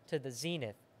star to the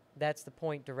zenith. That's the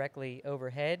point directly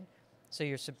overhead. So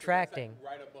you're subtracting.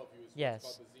 right above you is Yes.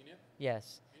 what's called the zenith.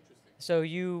 Yes. Interesting. So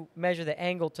you measure the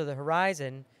angle to the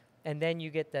horizon, and then you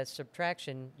get that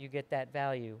subtraction, you get that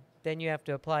value. Then you have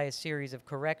to apply a series of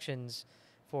corrections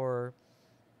for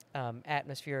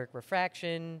atmospheric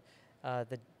refraction,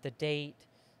 the date.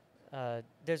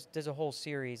 There's a whole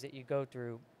series that you go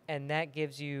through, and that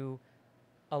gives you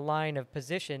a line of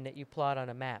position that you plot on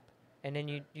a map. And then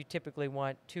you typically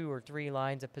want 2 or 3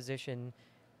 lines of position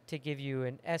to give you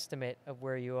an estimate of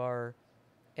where you are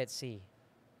at sea.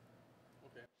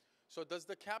 Okay. So does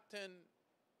the captain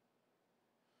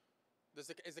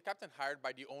is the captain hired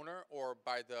by the owner or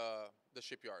by the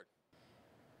shipyard?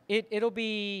 It'll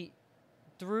be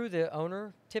through the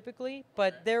owner typically,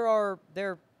 but Okay. there are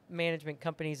management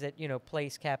companies that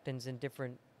place captains in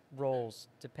different roles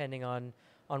depending on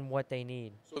what they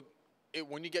need. So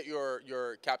when you get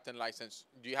your captain license,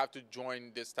 do you have to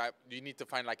join this type? Do you need to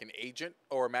find like an agent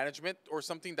or management or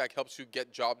something that helps you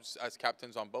get jobs as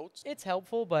captains on boats? It's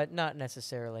helpful, but not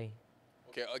necessarily.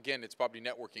 Okay, again, it's probably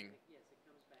networking.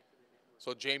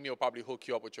 So Jamie will probably hook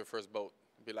you up with your first boat.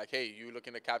 Be like, hey, you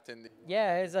looking at captain?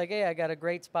 Yeah, it's like, hey, I got a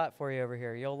great spot for you over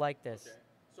here. You'll like this. Okay.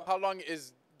 So how long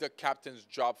is the captain's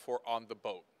job for on the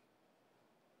boat?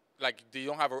 Like, they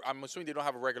don't have I'm assuming they don't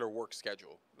have a regular work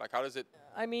schedule. Like, how does it?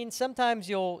 I mean, sometimes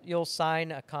you'll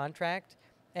sign a contract,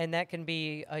 and that can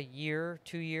be a year,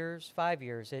 2 years, 5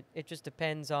 years. It just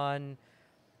depends on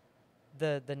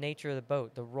the nature of the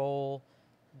boat, the role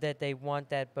that they want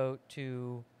that boat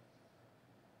to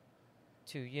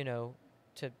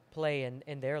to play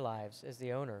in their lives as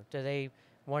the owner. Do they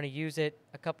want to use it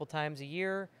a couple times a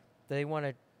year? Do they want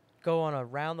to go on a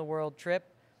round the world trip?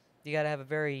 You got to have a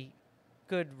very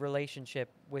good relationship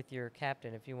with your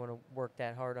captain if you want to work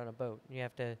that hard on a boat. You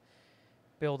have to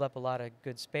build up a lot of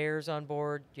good spares on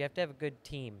board. You have to have a good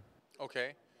team.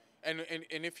 Okay. And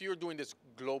if you're doing this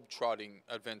globe trotting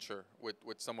adventure with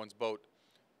someone's boat,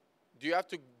 do you have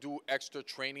to do extra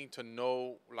training to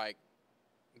know like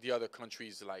the other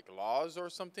country's like laws or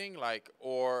something, like,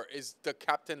 or is the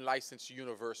captain license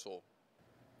universal?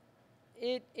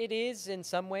 It is in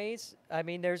some ways. I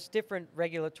mean, there's different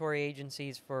regulatory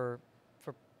agencies for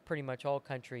pretty much all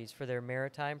countries for their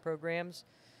maritime programs.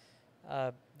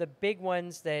 The big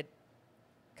ones that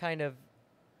kind of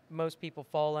most people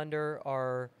fall under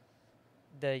are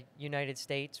the United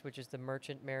States, which is the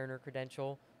Merchant Mariner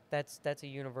Credential. That's a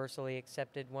universally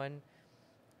accepted one.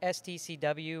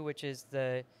 STCW, which is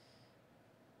the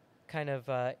kind of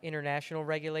international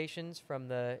regulations from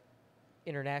the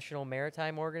International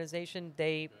Maritime Organization.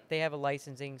 They have a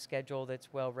licensing schedule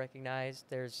that's well recognized.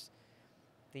 There's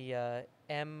the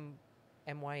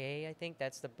MYA, I think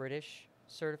that's the British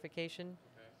certification.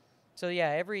 Okay. So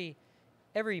yeah,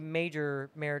 every major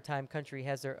maritime country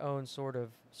has their own sort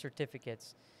of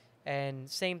certificates, and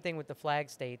same thing with the flag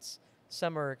states.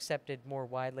 Some are accepted more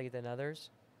widely than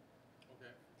others.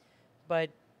 Okay. But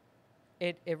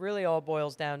it really all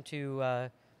boils down to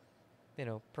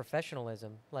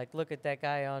professionalism. Like, look at that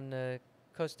guy on the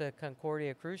Costa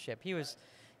Concordia cruise ship. He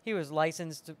was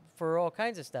licensed for all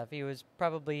kinds of stuff. He was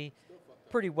probably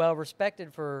pretty well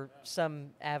respected for some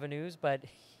avenues, but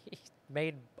he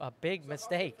made a big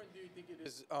mistake. How different do you think it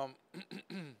is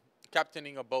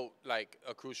captaining a boat like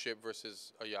a cruise ship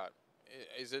versus a yacht?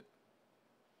 Is it?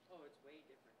 Oh, it's way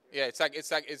different. Yeah, it's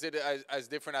like is it as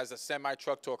different as a semi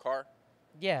truck to a car?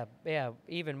 Yeah,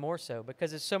 even more so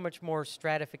because there's so much more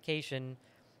stratification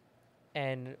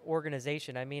and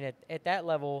organization. I mean, at that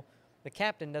level, the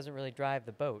captain doesn't really drive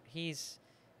the boat. He's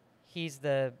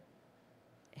the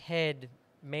head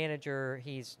manager.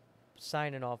 He's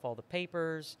signing off all the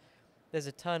papers. There's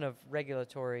a ton of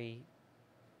regulatory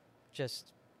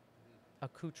just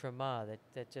accoutrement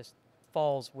that just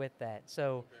falls with that.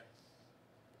 So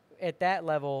at that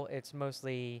level, it's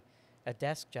mostly a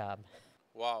desk job.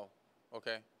 Wow.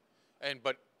 Okay.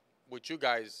 But with you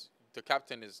guys, the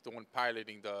captain is the one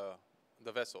piloting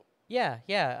the vessel. Yeah.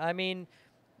 I mean,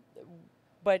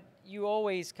 but you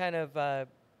always kind of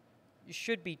you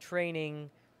should be training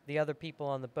the other people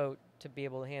on the boat to be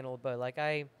able to handle a boat. Like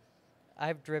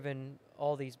I've driven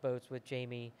all these boats with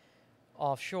Jamie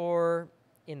offshore,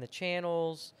 in the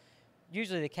channels.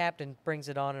 Usually the captain brings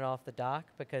it on and off the dock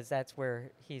because that's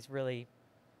where he's really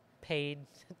paid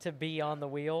to be on the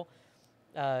wheel.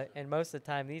 And most of the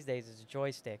time these days it's a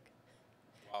joystick.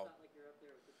 Wow.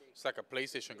 It's like a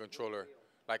PlayStation controller,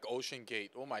 like Ocean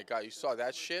Gate. Oh my God, you saw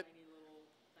that shit?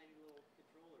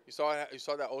 You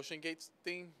saw that Ocean Gate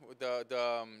thing with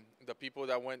the people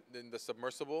that went in the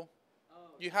submersible?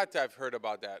 You had to have heard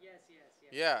about that.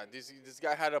 Yeah, this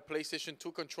guy had a PlayStation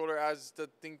 2 controller as the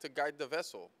thing to guide the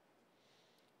vessel.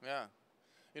 Yeah.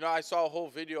 You know, I saw a whole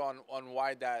video on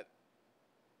why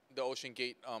the Ocean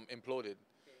Gate imploded.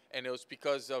 And it was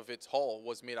because of its hull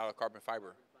was made out of carbon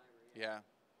fiber. Yeah.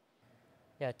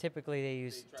 Yeah, typically they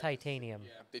use titanium.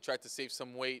 Yeah. They tried to save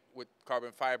some weight with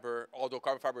carbon fiber, although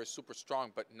carbon fiber is super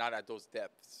strong, but not at those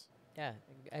depths. Yeah,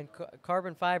 and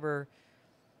carbon fiber,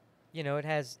 you know,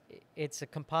 it's a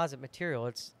composite material.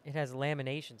 It has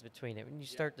laminations between it. When you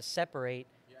start to separate,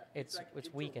 Yeah, it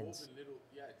weakens.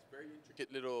 It's very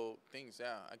intricate little things.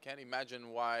 Yeah, I can't imagine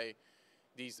why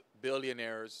these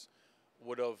billionaires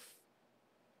would have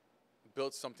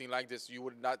built something like this. You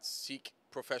would not seek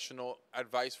professional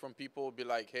advice from people. Be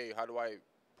like, hey, how do I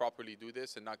properly do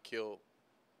this and not kill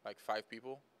like 5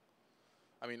 people?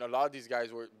 I mean, a lot of these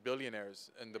guys were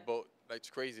billionaires in the boat. Like, it's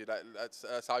crazy. That's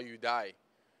how you die.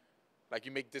 Like,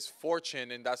 you make this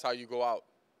fortune and that's how you go out.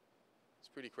 It's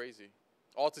pretty crazy.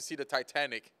 All to see the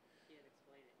Titanic. Can't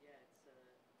explain it. Yeah, it's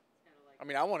kind of like. I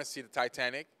mean, I want to see the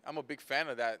Titanic. I'm a big fan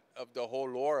of that, of the whole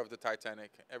lore of the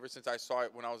Titanic. Ever since I saw it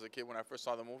when I was a kid, when I first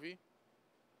saw the movie,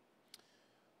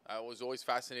 I was always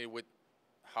fascinated with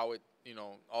how it, you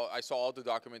know, I saw all the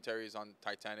documentaries on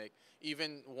Titanic.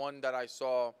 Even one that I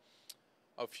saw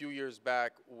a few years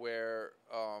back where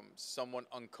someone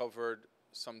uncovered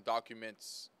some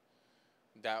documents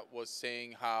that was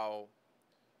saying how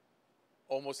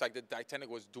almost like the Titanic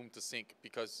was doomed to sink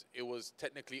because it was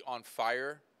technically on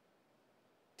fire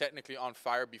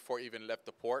before it even left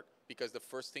the port, because the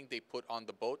first thing they put on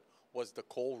the boat was the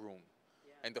coal room.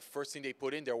 Yeah. And the first thing they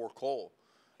put in there were coal.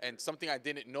 And something I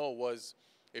didn't know was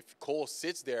if coal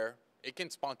sits there, it can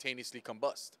spontaneously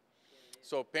combust.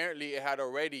 So apparently it had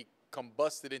already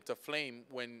combusted into flame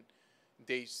when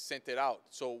they sent it out.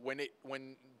 So when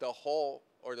the hull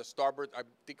or the starboard, I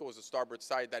think it was the starboard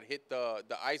side that hit the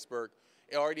iceberg,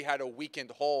 it already had a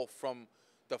weakened hull from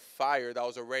the fire that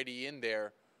was already in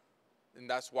there, and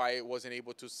that's why it wasn't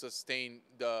able to sustain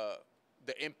the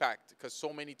impact. Because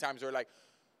so many times they're like,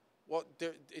 well,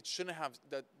 it shouldn't have,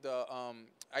 the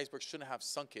iceberg shouldn't have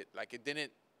sunk it. Like, it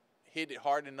didn't hit it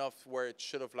hard enough where it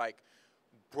should have like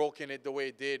broken it the way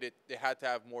it did. It had to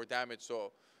have more damage.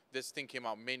 So this thing came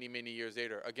out many, many years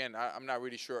later. Again, I'm not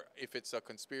really sure if it's a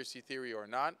conspiracy theory or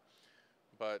not,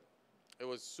 but it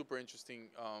was super interesting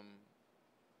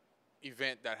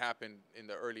event that happened in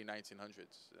the early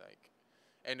 1900s. Like,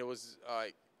 and it was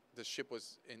like the ship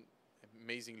was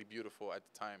amazingly beautiful at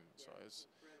the time. So it's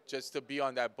just to be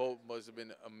on that boat must have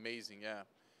been amazing. Yeah,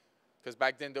 because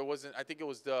back then there wasn't. I think it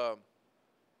was the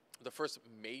first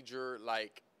major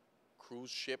like cruise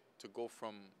ship to go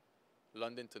from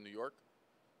London to New York.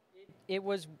 It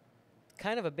was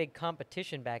kind of a big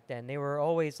competition back then. They were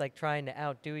always like trying to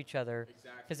outdo each other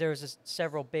because there was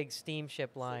several big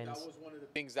steamship lines. So that was one of the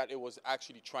things that it was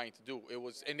actually trying to do. It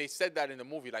was, and they said that in the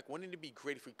movie. Like, wouldn't it be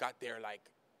great if we got there like,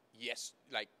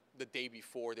 like the day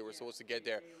before they were supposed to get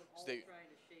there? They were all So trying to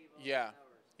shave off yeah, hours.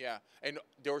 yeah, and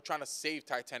they were trying to save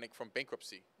Titanic from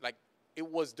bankruptcy. Like, it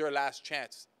was their last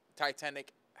chance.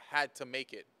 Titanic had to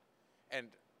make it, and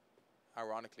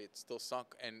ironically, it still sunk,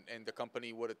 and the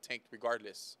company would have tanked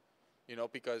regardless. You know,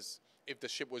 because if the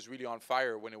ship was really on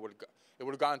fire when it would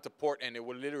have gone to port, and it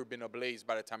would literally been ablaze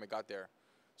by the time it got there.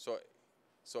 So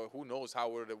who knows how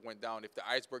it would have went down. If the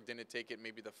iceberg didn't take it,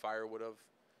 maybe the fire would have.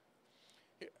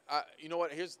 You know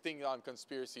what? Here's the thing on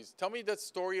conspiracies. Tell me the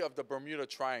story of the Bermuda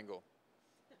Triangle.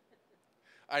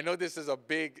 I know this is a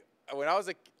big. When I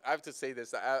have to say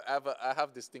this. I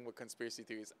have this thing with conspiracy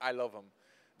theories. I love them.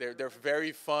 They're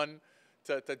very fun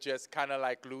to just kind of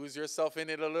like lose yourself in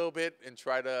it a little bit and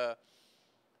try to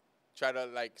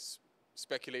like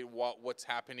speculate what's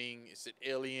happening. Is it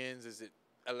aliens? Is it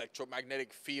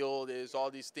electromagnetic field? Is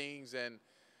all these things, and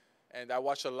I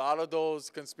watch a lot of those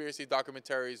conspiracy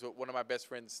documentaries with one of my best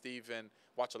friends, Steve, and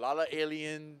watch a lot of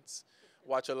aliens,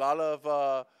 watch a lot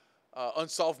of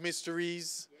unsolved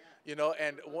mysteries, you know,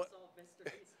 and one.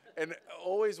 And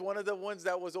always one of the ones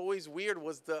that was always weird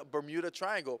was the Bermuda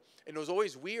Triangle. And it was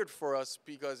always weird for us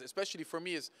because, especially for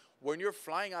me, is when you're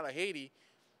flying out of Haiti,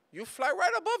 you fly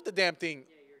right above the damn thing.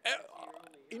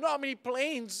 You know how many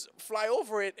planes fly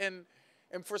over it? And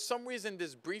for some reason,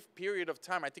 this brief period of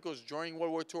time, I think it was during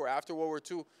World War II or after World War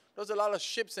II, there was a lot of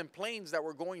ships and planes that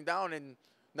were going down and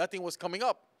nothing was coming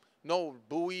up. no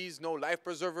buoys, no life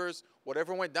preservers.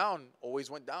 Whatever went down always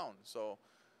went down. So,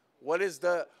 what is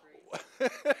the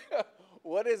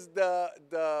what is the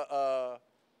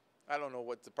I don't know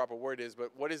what the proper word is,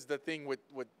 but what is the thing with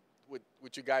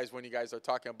you guys when you guys are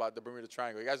talking about the Bermuda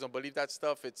Triangle? You guys don't believe that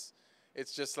stuff? It's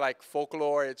just like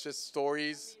folklore. It's just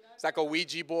stories. It's like a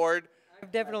Ouija board.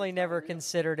 I've definitely never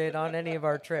considered it on any of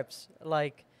our trips.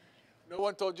 Like, No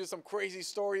one told you some crazy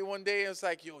story one day. It's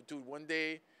like, yo, dude, one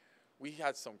day we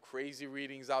had some crazy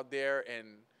readings out there and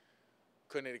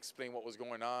couldn't explain what was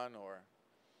going on, or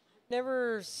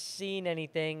never seen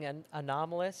anything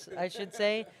anomalous, I should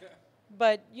say.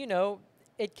 But,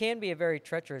 it can be a very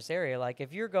treacherous area. Like,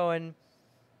 if you're transiting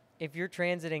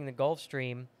the Gulf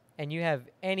Stream and you have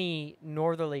any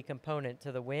northerly component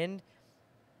to the wind,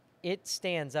 it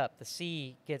stands up. The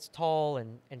sea gets tall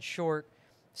and short,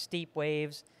 steep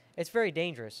waves. It's very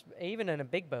dangerous. Even in a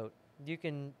big boat, you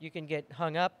can get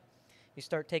hung up. You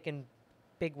start taking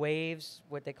big waves,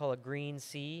 what they call a green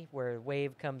sea, where a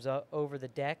wave comes over the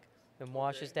deck and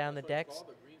washes down the decks.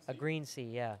 A green sea,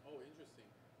 yeah. oh, interesting.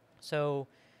 So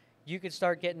you could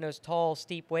start getting those tall,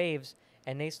 steep waves,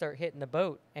 and they start hitting the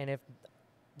boat. And if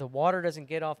the water doesn't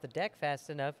get off the deck fast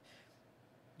enough,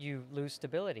 you lose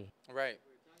stability. Right.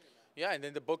 Yeah, and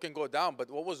then the boat can go down. But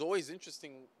what was always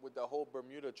interesting with the whole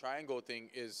Bermuda Triangle thing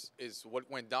is what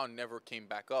went down never came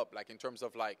back up. Like in terms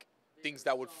of like things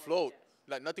that would float,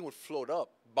 like nothing would float up.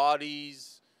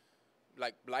 Bodies,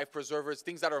 like life preservers,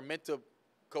 things that are meant to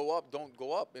go up don't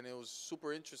go up. And it was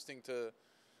super interesting to,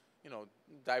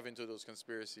 dive into those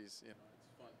conspiracies. It's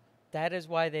fun. That is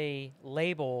why they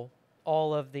label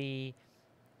all of the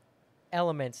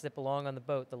elements that belong on the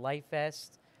boat: the life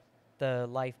vest, the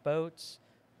lifeboats,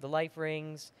 the life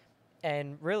rings,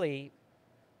 and really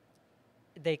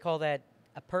they call that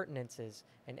appurtenances.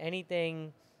 And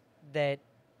anything that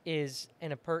is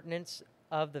an appurtenance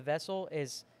of the vessel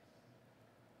is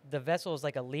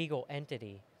like a legal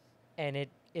entity, and it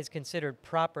is considered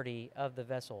property of the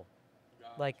vessel,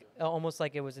 Gotcha. like almost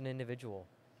like it was an individual.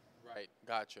 Right.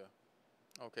 Gotcha.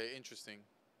 Okay. Interesting.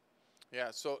 Yeah.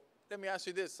 So let me ask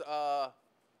you this: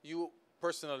 you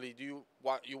personally, do you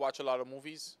watch a lot of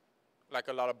movies? Like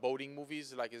a lot of boating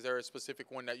movies? Like, is there a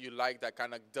specific one that you like that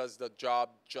kind of does the job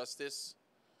justice?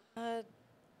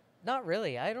 Not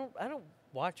really. I don't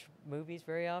watch movies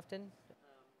very often.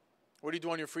 What do you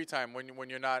do on your free time when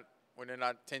you're not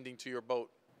tending to your boat?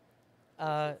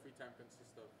 Uh, What's your free time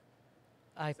consist of?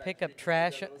 I Besides pick up drinking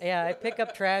trash. Modelo's? Yeah, I pick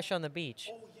up trash on the beach,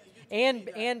 Oh yeah, you told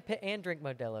me that. and drink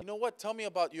Modelo. You know what? Tell me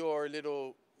about your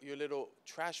little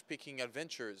trash picking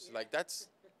adventures. Like that's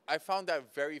I found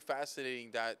that very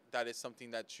fascinating that is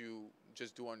something that you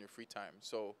just do on your free time.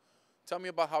 So tell me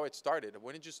about how it started.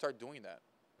 When did you start doing that?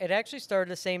 It actually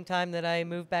started the same time that I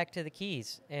moved back to the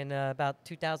Keys in about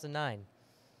 2009.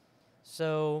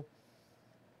 So,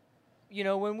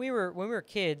 when we were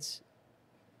kids,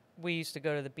 we used to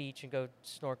go to the beach and go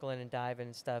snorkeling and diving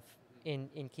and stuff in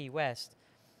Key West.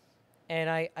 And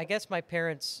I guess my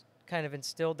parents kind of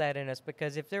instilled that in us,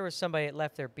 because if there was somebody that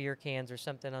left their beer cans or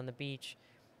something on the beach,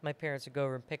 my parents would go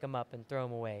over and pick them up and throw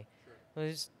them away. Sure.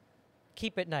 Just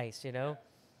keep it nice.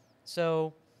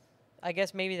 So I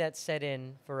guess maybe that set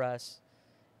in for us.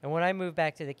 And when I moved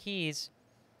back to the Keys,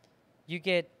 you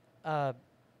get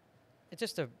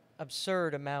just an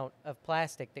absurd amount of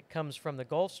plastic that comes from the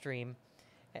Gulf Stream,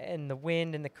 and the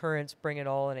wind and the currents bring it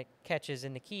all, and it catches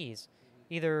in the Keys,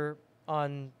 either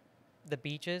on the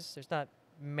beaches. There's not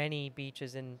many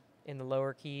beaches in the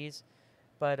lower Keys,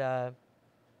 but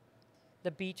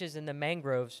the beaches and the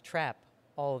mangroves trap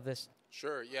all of this.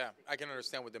 Sure, yeah. I can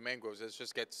understand with the mangroves. It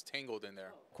just gets tangled in there.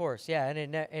 Of course, yeah,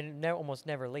 and it almost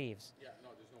never leaves. Yeah, no,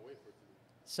 there's no way for it to leave.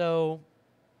 So,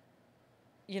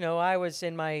 I was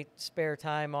in my spare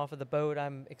time off of the boat.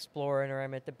 I'm exploring, or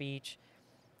I'm at the beach,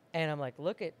 and I'm like,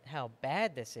 look at how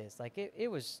bad this is. Like, it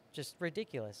was just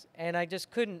ridiculous. And I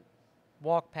just couldn't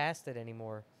walk past it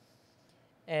anymore.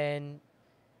 And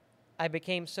I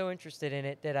became so interested in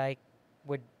it that I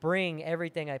would bring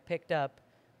everything I picked up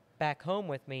back home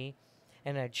with me,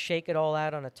 and I'd shake it all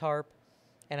out on a tarp,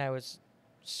 and I was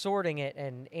sorting it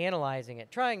and analyzing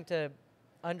it, trying to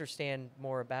understand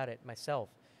more about it myself.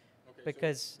 Okay,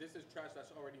 Because so this is trash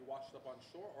that's already washed up on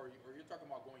shore, or you're talking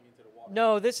about going into the water?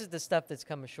 no, this is the stuff that's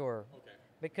come ashore. Okay.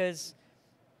 Because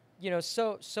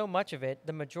so much of it,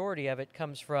 the majority of it,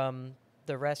 comes from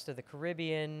the rest of the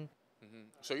Caribbean. Hmm.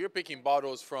 So you're picking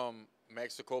bottles from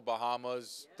Mexico,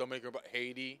 Bahamas, Dominican,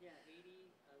 Haiti,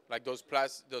 like those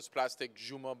plastic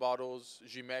Juma bottles,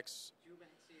 Jimex.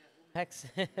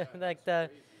 Like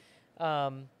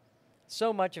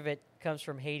so much of it comes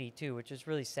from Haiti too, which is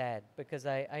really sad, because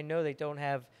I know they don't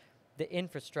have the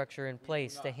infrastructure in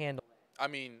place to handle. I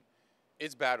mean,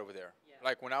 it's bad over there. Yeah.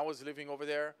 Like when I was living over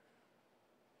there,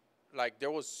 like there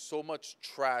was so much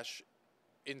trash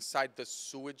inside the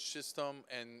sewage system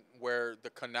and where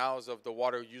the canals of the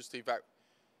water used to evacuate.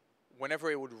 Whenever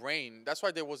it would rain, that's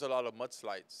why there was a lot of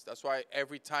mudslides. That's why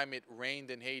every time it rained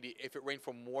in Haiti, if it rained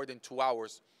for more than 2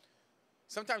 hours,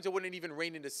 sometimes it wouldn't even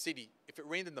rain in the city. If it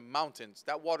rained in the mountains,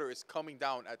 that water is coming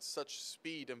down at such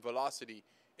speed and velocity.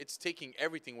 It's taking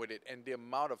everything with it. And the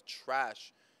amount of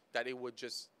trash that it would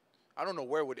just, I don't know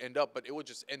where it would end up, but it would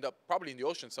just end up probably in the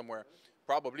ocean somewhere.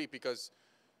 Probably because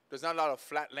there's not a lot of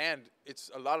flat land.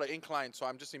 It's a lot of incline. So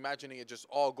I'm just imagining it just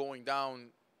all going down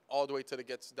all the way till it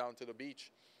gets down to the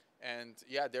beach. And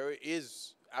yeah, there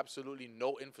is absolutely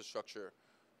no infrastructure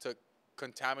to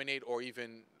contaminate or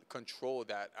even control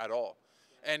that at all.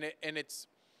 And it's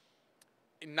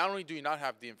not only do you not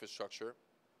have the infrastructure,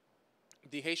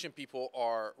 the Haitian people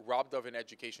are robbed of an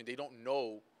education. They don't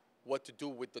know what to do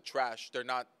with the trash. They're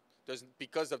not there's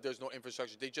no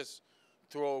infrastructure. They just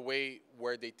throw away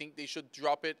where they think they should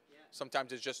drop it. Yeah.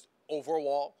 Sometimes it's just over a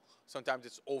wall. Sometimes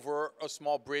it's over a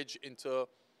small bridge into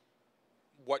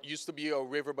what used to be a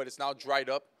river, but it's now dried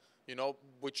up, you know,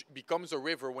 which becomes a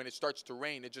river when it starts to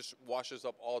rain. It just washes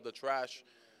up all the trash,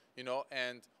 you know,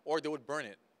 and or they would burn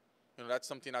it. You know, that's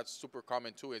something that's super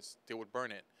common too. Is they would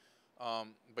burn it.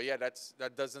 But yeah,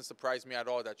 that doesn't surprise me at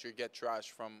all that you get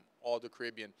trash from all the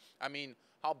Caribbean. I mean,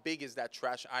 how big is that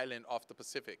trash island off the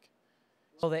Pacific?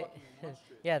 Well,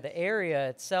 yeah, the area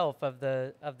itself of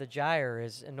the gyre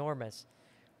is enormous,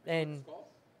 and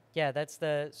yeah,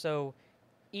 so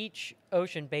each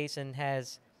ocean basin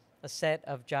has a set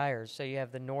of gyres. So you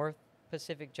have the North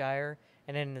Pacific gyre,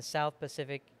 and then in the South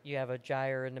Pacific you have a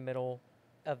gyre in the middle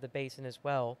of the basin as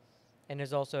well, and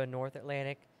there's also a North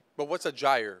Atlantic. But what's a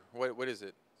gyre? What is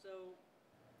it? So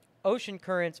ocean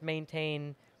currents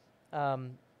maintain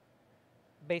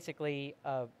basically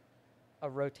a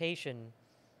rotation,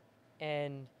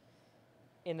 and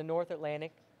in the North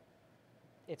Atlantic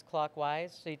it's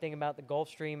clockwise. So you think about the Gulf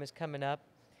Stream is coming up,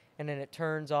 and then it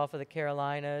turns off of the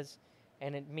Carolinas,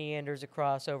 and it meanders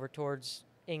across over towards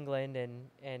England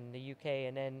and the UK,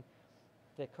 and then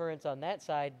the currents on that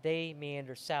side, they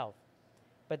meander south.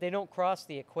 But they don't cross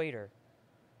the equator.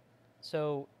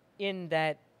 So in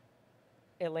that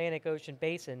Atlantic Ocean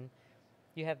basin,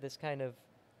 you have this kind of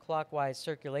clockwise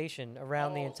circulation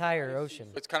around the entire ocean.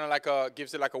 It's kind of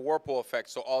gives it like a whirlpool effect,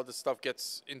 so all the stuff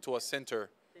gets into a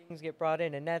center. Things get brought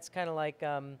in, and that's kind of like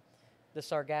the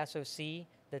Sargasso Sea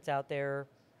that's out there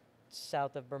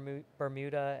south of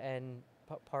Bermuda and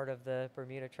part of the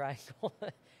Bermuda Triangle.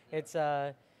 It's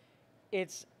an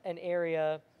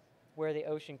area where the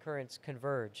ocean currents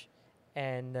converge,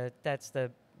 and that's the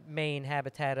main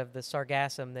habitat of the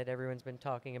sargassum that everyone's been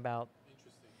talking about.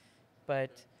 Interesting.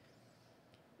 But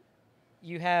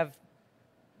you have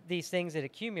these things that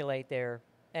accumulate there,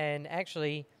 and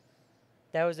actually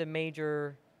that was a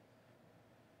major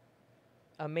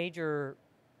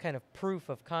kind of proof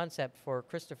of concept for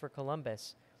Christopher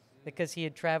Columbus, because he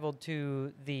had traveled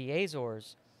to the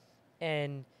Azores,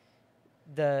 and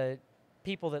the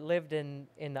people that lived in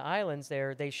the islands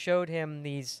there, they showed him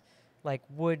these like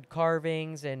wood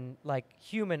carvings and like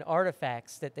human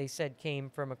artifacts that they said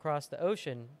came from across the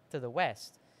ocean to the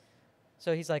west.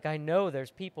 So he's like, I know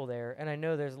there's people there, and I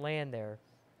know there's land there.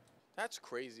 That's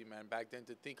crazy, man. Back then,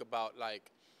 to think about like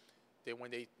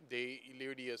when they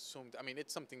literally assumed. I mean,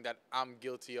 it's something that I'm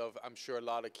guilty of. I'm sure a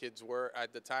lot of kids were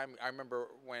at the time. I remember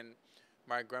when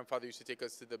my grandfather used to take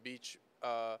us to the beach.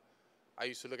 I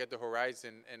used to look at the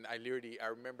horizon, and I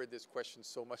remember this question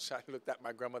so much. I looked at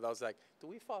my grandmother. I was like, "Do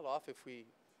we fall off if we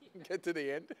get to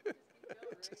the end?"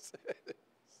 Just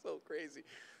so crazy.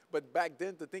 But back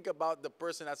then, to think about the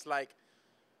person that's like,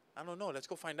 I don't know, let's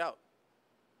go find out,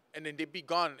 and then they'd be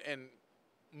gone in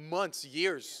months,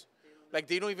 years. Like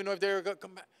they don't even know if they're gonna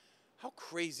come back. How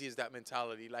crazy is that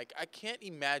mentality? Like I can't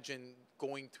imagine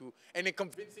going through and then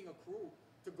convincing a crew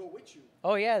to go with you.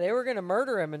 Oh yeah, they were gonna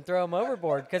murder him and throw him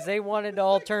overboard because they wanted to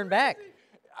all turn back.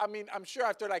 I mean, I'm sure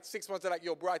after like 6 months, they're like,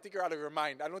 "Yo, bro, I think you're out of your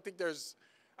mind. I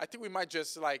think we might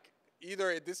just like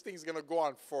either this thing's gonna go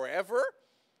on forever,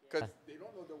 because they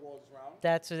don't know the world's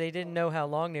round." So they didn't know how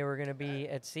long they were gonna be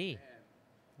at sea.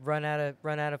 Run out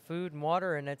of food and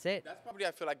water, and that's it. That's probably,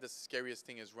 I feel like, the scariest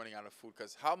thing is running out of food,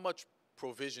 because how much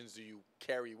provisions do you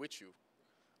carry with you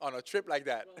on a trip like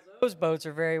that? Well, those boats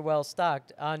are very well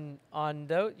stocked. On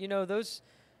those, those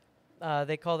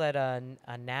they call that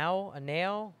a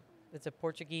nao. It's a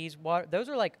Portuguese water. Those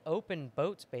are like open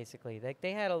boats basically.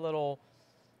 They had a little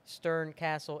stern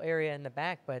castle area in the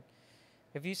back, but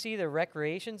If you see the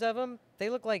recreations of them, they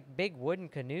look like big wooden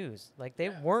canoes. Like they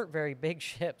weren't very big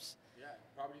ships. Yeah,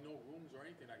 probably no rooms or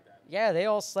anything like that. Yeah, they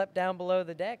all slept down below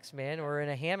the decks, man, or in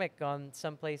a hammock on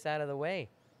someplace out of the way.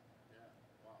 Yeah,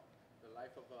 wow. The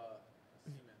life of a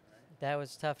seaman, right? That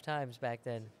was tough times back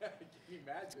then. Can you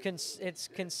imagine? It's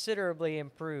considerably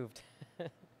improved,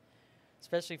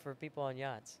 especially for people on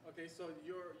yachts. Okay, so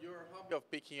your hobby of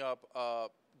picking up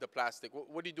the plastic.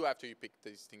 What do you do after you pick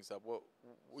these things up?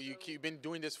 You've been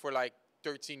doing this for like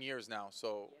 13 years now.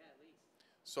 So at least.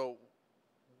 so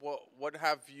what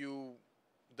have you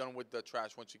done with the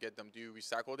trash once you get them? Do you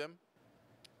recycle them?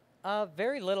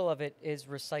 Very little of it is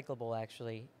recyclable,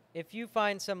 actually. If you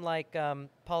find some like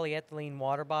polyethylene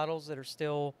water bottles that are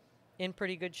still in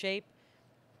pretty good shape,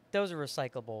 those are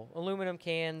recyclable. Aluminum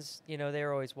cans, you know,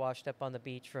 they're always washed up on the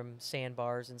beach from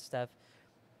sandbars and stuff.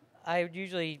 I would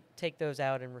usually take those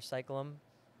out and recycle them.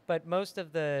 But most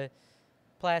of the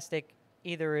plastic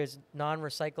either is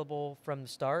non-recyclable from the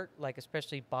start, like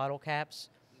especially bottle caps.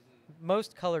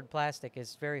 Most colored plastic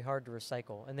is very hard to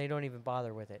recycle, and they don't even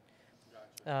bother with it.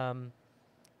 Gotcha.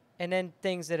 And then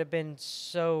things that have been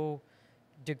so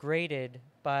degraded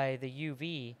by the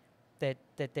UV that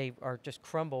they are just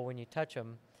crumble when you touch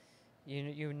them,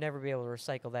 you would never be able to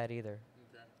recycle that either.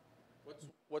 Okay.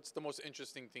 What's the most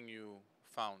interesting thing you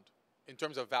found in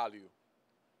terms of value?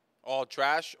 All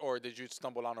trash, or did you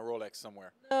stumble on a Rolex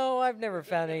somewhere? No, I've never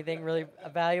found anything really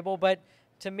valuable, but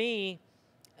to me,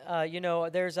 you know,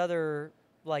 there's other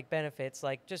like benefits,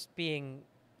 like just being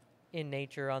in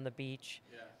nature on the beach.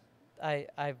 Yeah.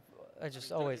 I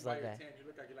just always love that. You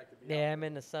look like you like to be Yeah, I'm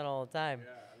in the sun all the time.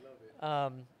 Yeah, I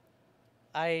love it.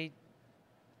 I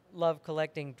love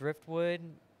collecting driftwood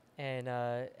and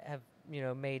have, you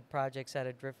know, made projects out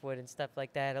of driftwood and stuff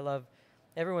like that.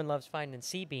 Everyone loves finding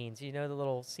sea beans. You know the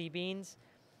little sea beans?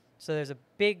 So there's a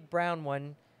big brown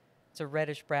one. It's a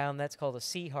reddish brown. That's called a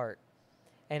sea heart.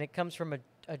 And it comes from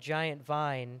a giant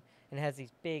vine and has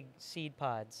these big seed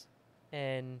pods.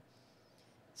 And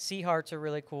sea hearts are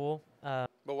really cool. But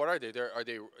what are they?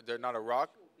 They're not a rock?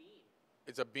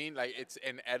 It's a bean, like it's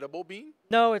an edible bean?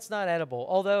 No, it's not edible.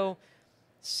 Although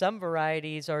some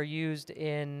varieties are used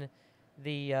in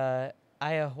the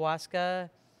ayahuasca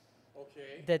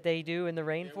Okay. that they do in the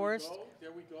rainforest.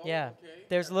 There we go. Yeah. Okay.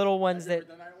 There's little ones Have you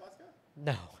that ever done ayahuasca?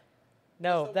 no. What's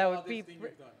No, the that would wildest be thing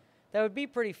you've done? that would be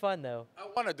pretty fun though. I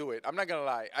want to do it. I'm not gonna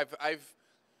lie.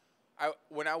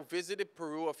 When I visited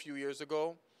Peru a few years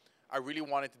ago, I really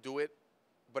wanted to do it,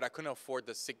 but I couldn't afford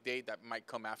the sick day that might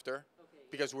come after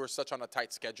because we're such on a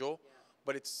tight schedule. Yeah.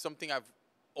 But it's something I've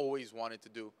always wanted to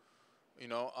do. You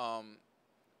know,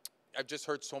 I've just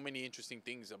heard so many interesting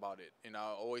things about it, and I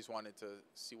always wanted to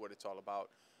see what it's all about.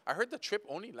 I heard the trip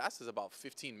only lasts about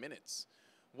 15 minutes.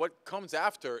 What comes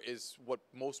after is what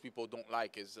most people don't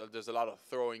like. Is there's a lot of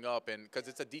throwing up, and because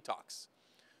it's a detox.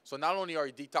 So not only are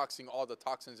you detoxing all the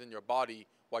toxins in your body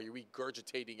while you're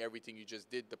regurgitating everything you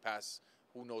just did the past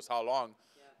who knows how long,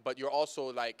 but you're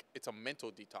also like, it's a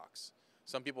mental detox.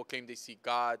 Some people claim they see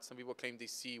God. Some people claim they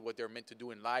see what they're meant to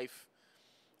do in life.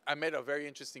 I met a very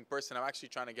interesting person. I'm actually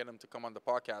trying to get him to come on the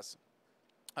podcast.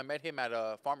 I met him at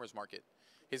a farmer's market.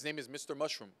 His name is Mr.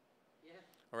 Mushroom. Yeah.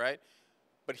 All right?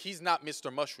 But he's not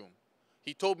Mr. Mushroom.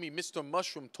 He told me Mr.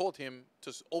 Mushroom told him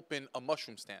to open a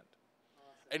mushroom stand.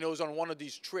 And it was on one of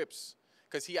these trips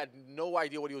because he had no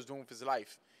idea what he was doing with his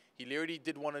life. He literally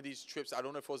did one of these trips. I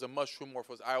don't know if it was a mushroom or if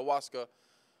it was ayahuasca.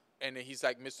 And he's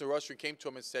like, Mr. Mushroom came to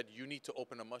him and said, you need to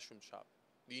open a mushroom shop.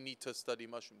 You need to study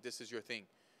mushroom. This is your thing.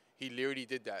 He literally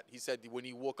did that. He said when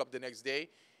he woke up the next day,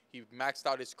 he maxed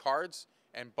out his cards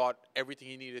and bought everything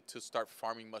he needed to start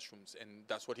farming mushrooms. And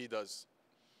that's what he does.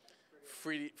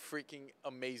 Freaking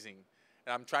amazing.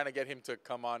 And I'm trying to get him to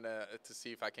come on to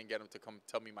see if I can get him to come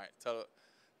tell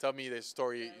me the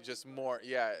story just more.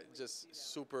 Yeah, just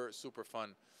super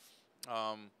fun.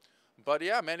 But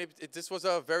yeah, man, this was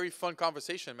a very fun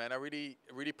conversation, man. I really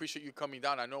appreciate you coming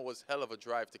down. I know it was hell of a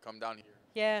drive to come down here.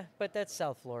 Yeah, but that's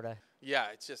South Florida. Yeah,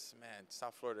 it's just, man,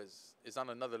 South Florida is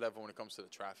on another level when it comes to the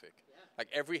traffic. Yeah. Like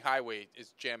every highway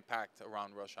is jam-packed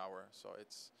around rush hour. So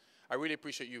I really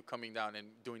appreciate you coming down and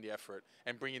doing the effort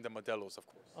and bringing the Modelos, of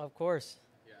course. Of course.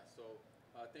 Yeah, so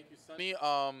thank you, Sonny.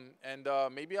 And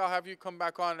maybe I'll have you come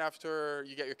back on after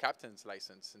you get your captain's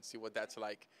license and see what that's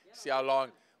like. Yeah, see how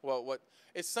long, what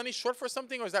is Sonny short for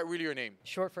something, or is that really your name?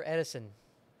 Short for Edison.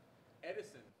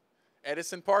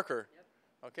 Edison Parker. Yep.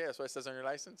 Okay, that's what it says on your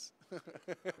license.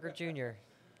 Parker Jr.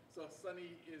 So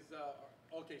Sonny is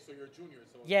okay. So you're junior.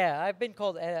 So yeah, I've been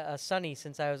called Sonny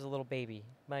since I was a little baby.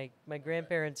 My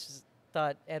grandparents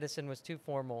thought Edison was too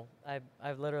formal.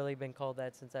 I've literally been called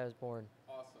that since I was born.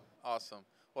 Awesome.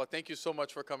 Well, thank you so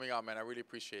much for coming on, man. I really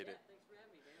appreciate it. Thanks for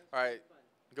having me, man. All right.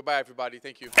 Goodbye, everybody.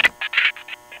 Thank you.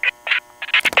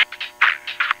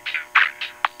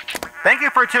 Thank you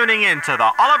for tuning in to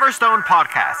the Oliver Stone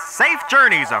Podcast, Safe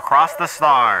Journeys Across the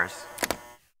Stars.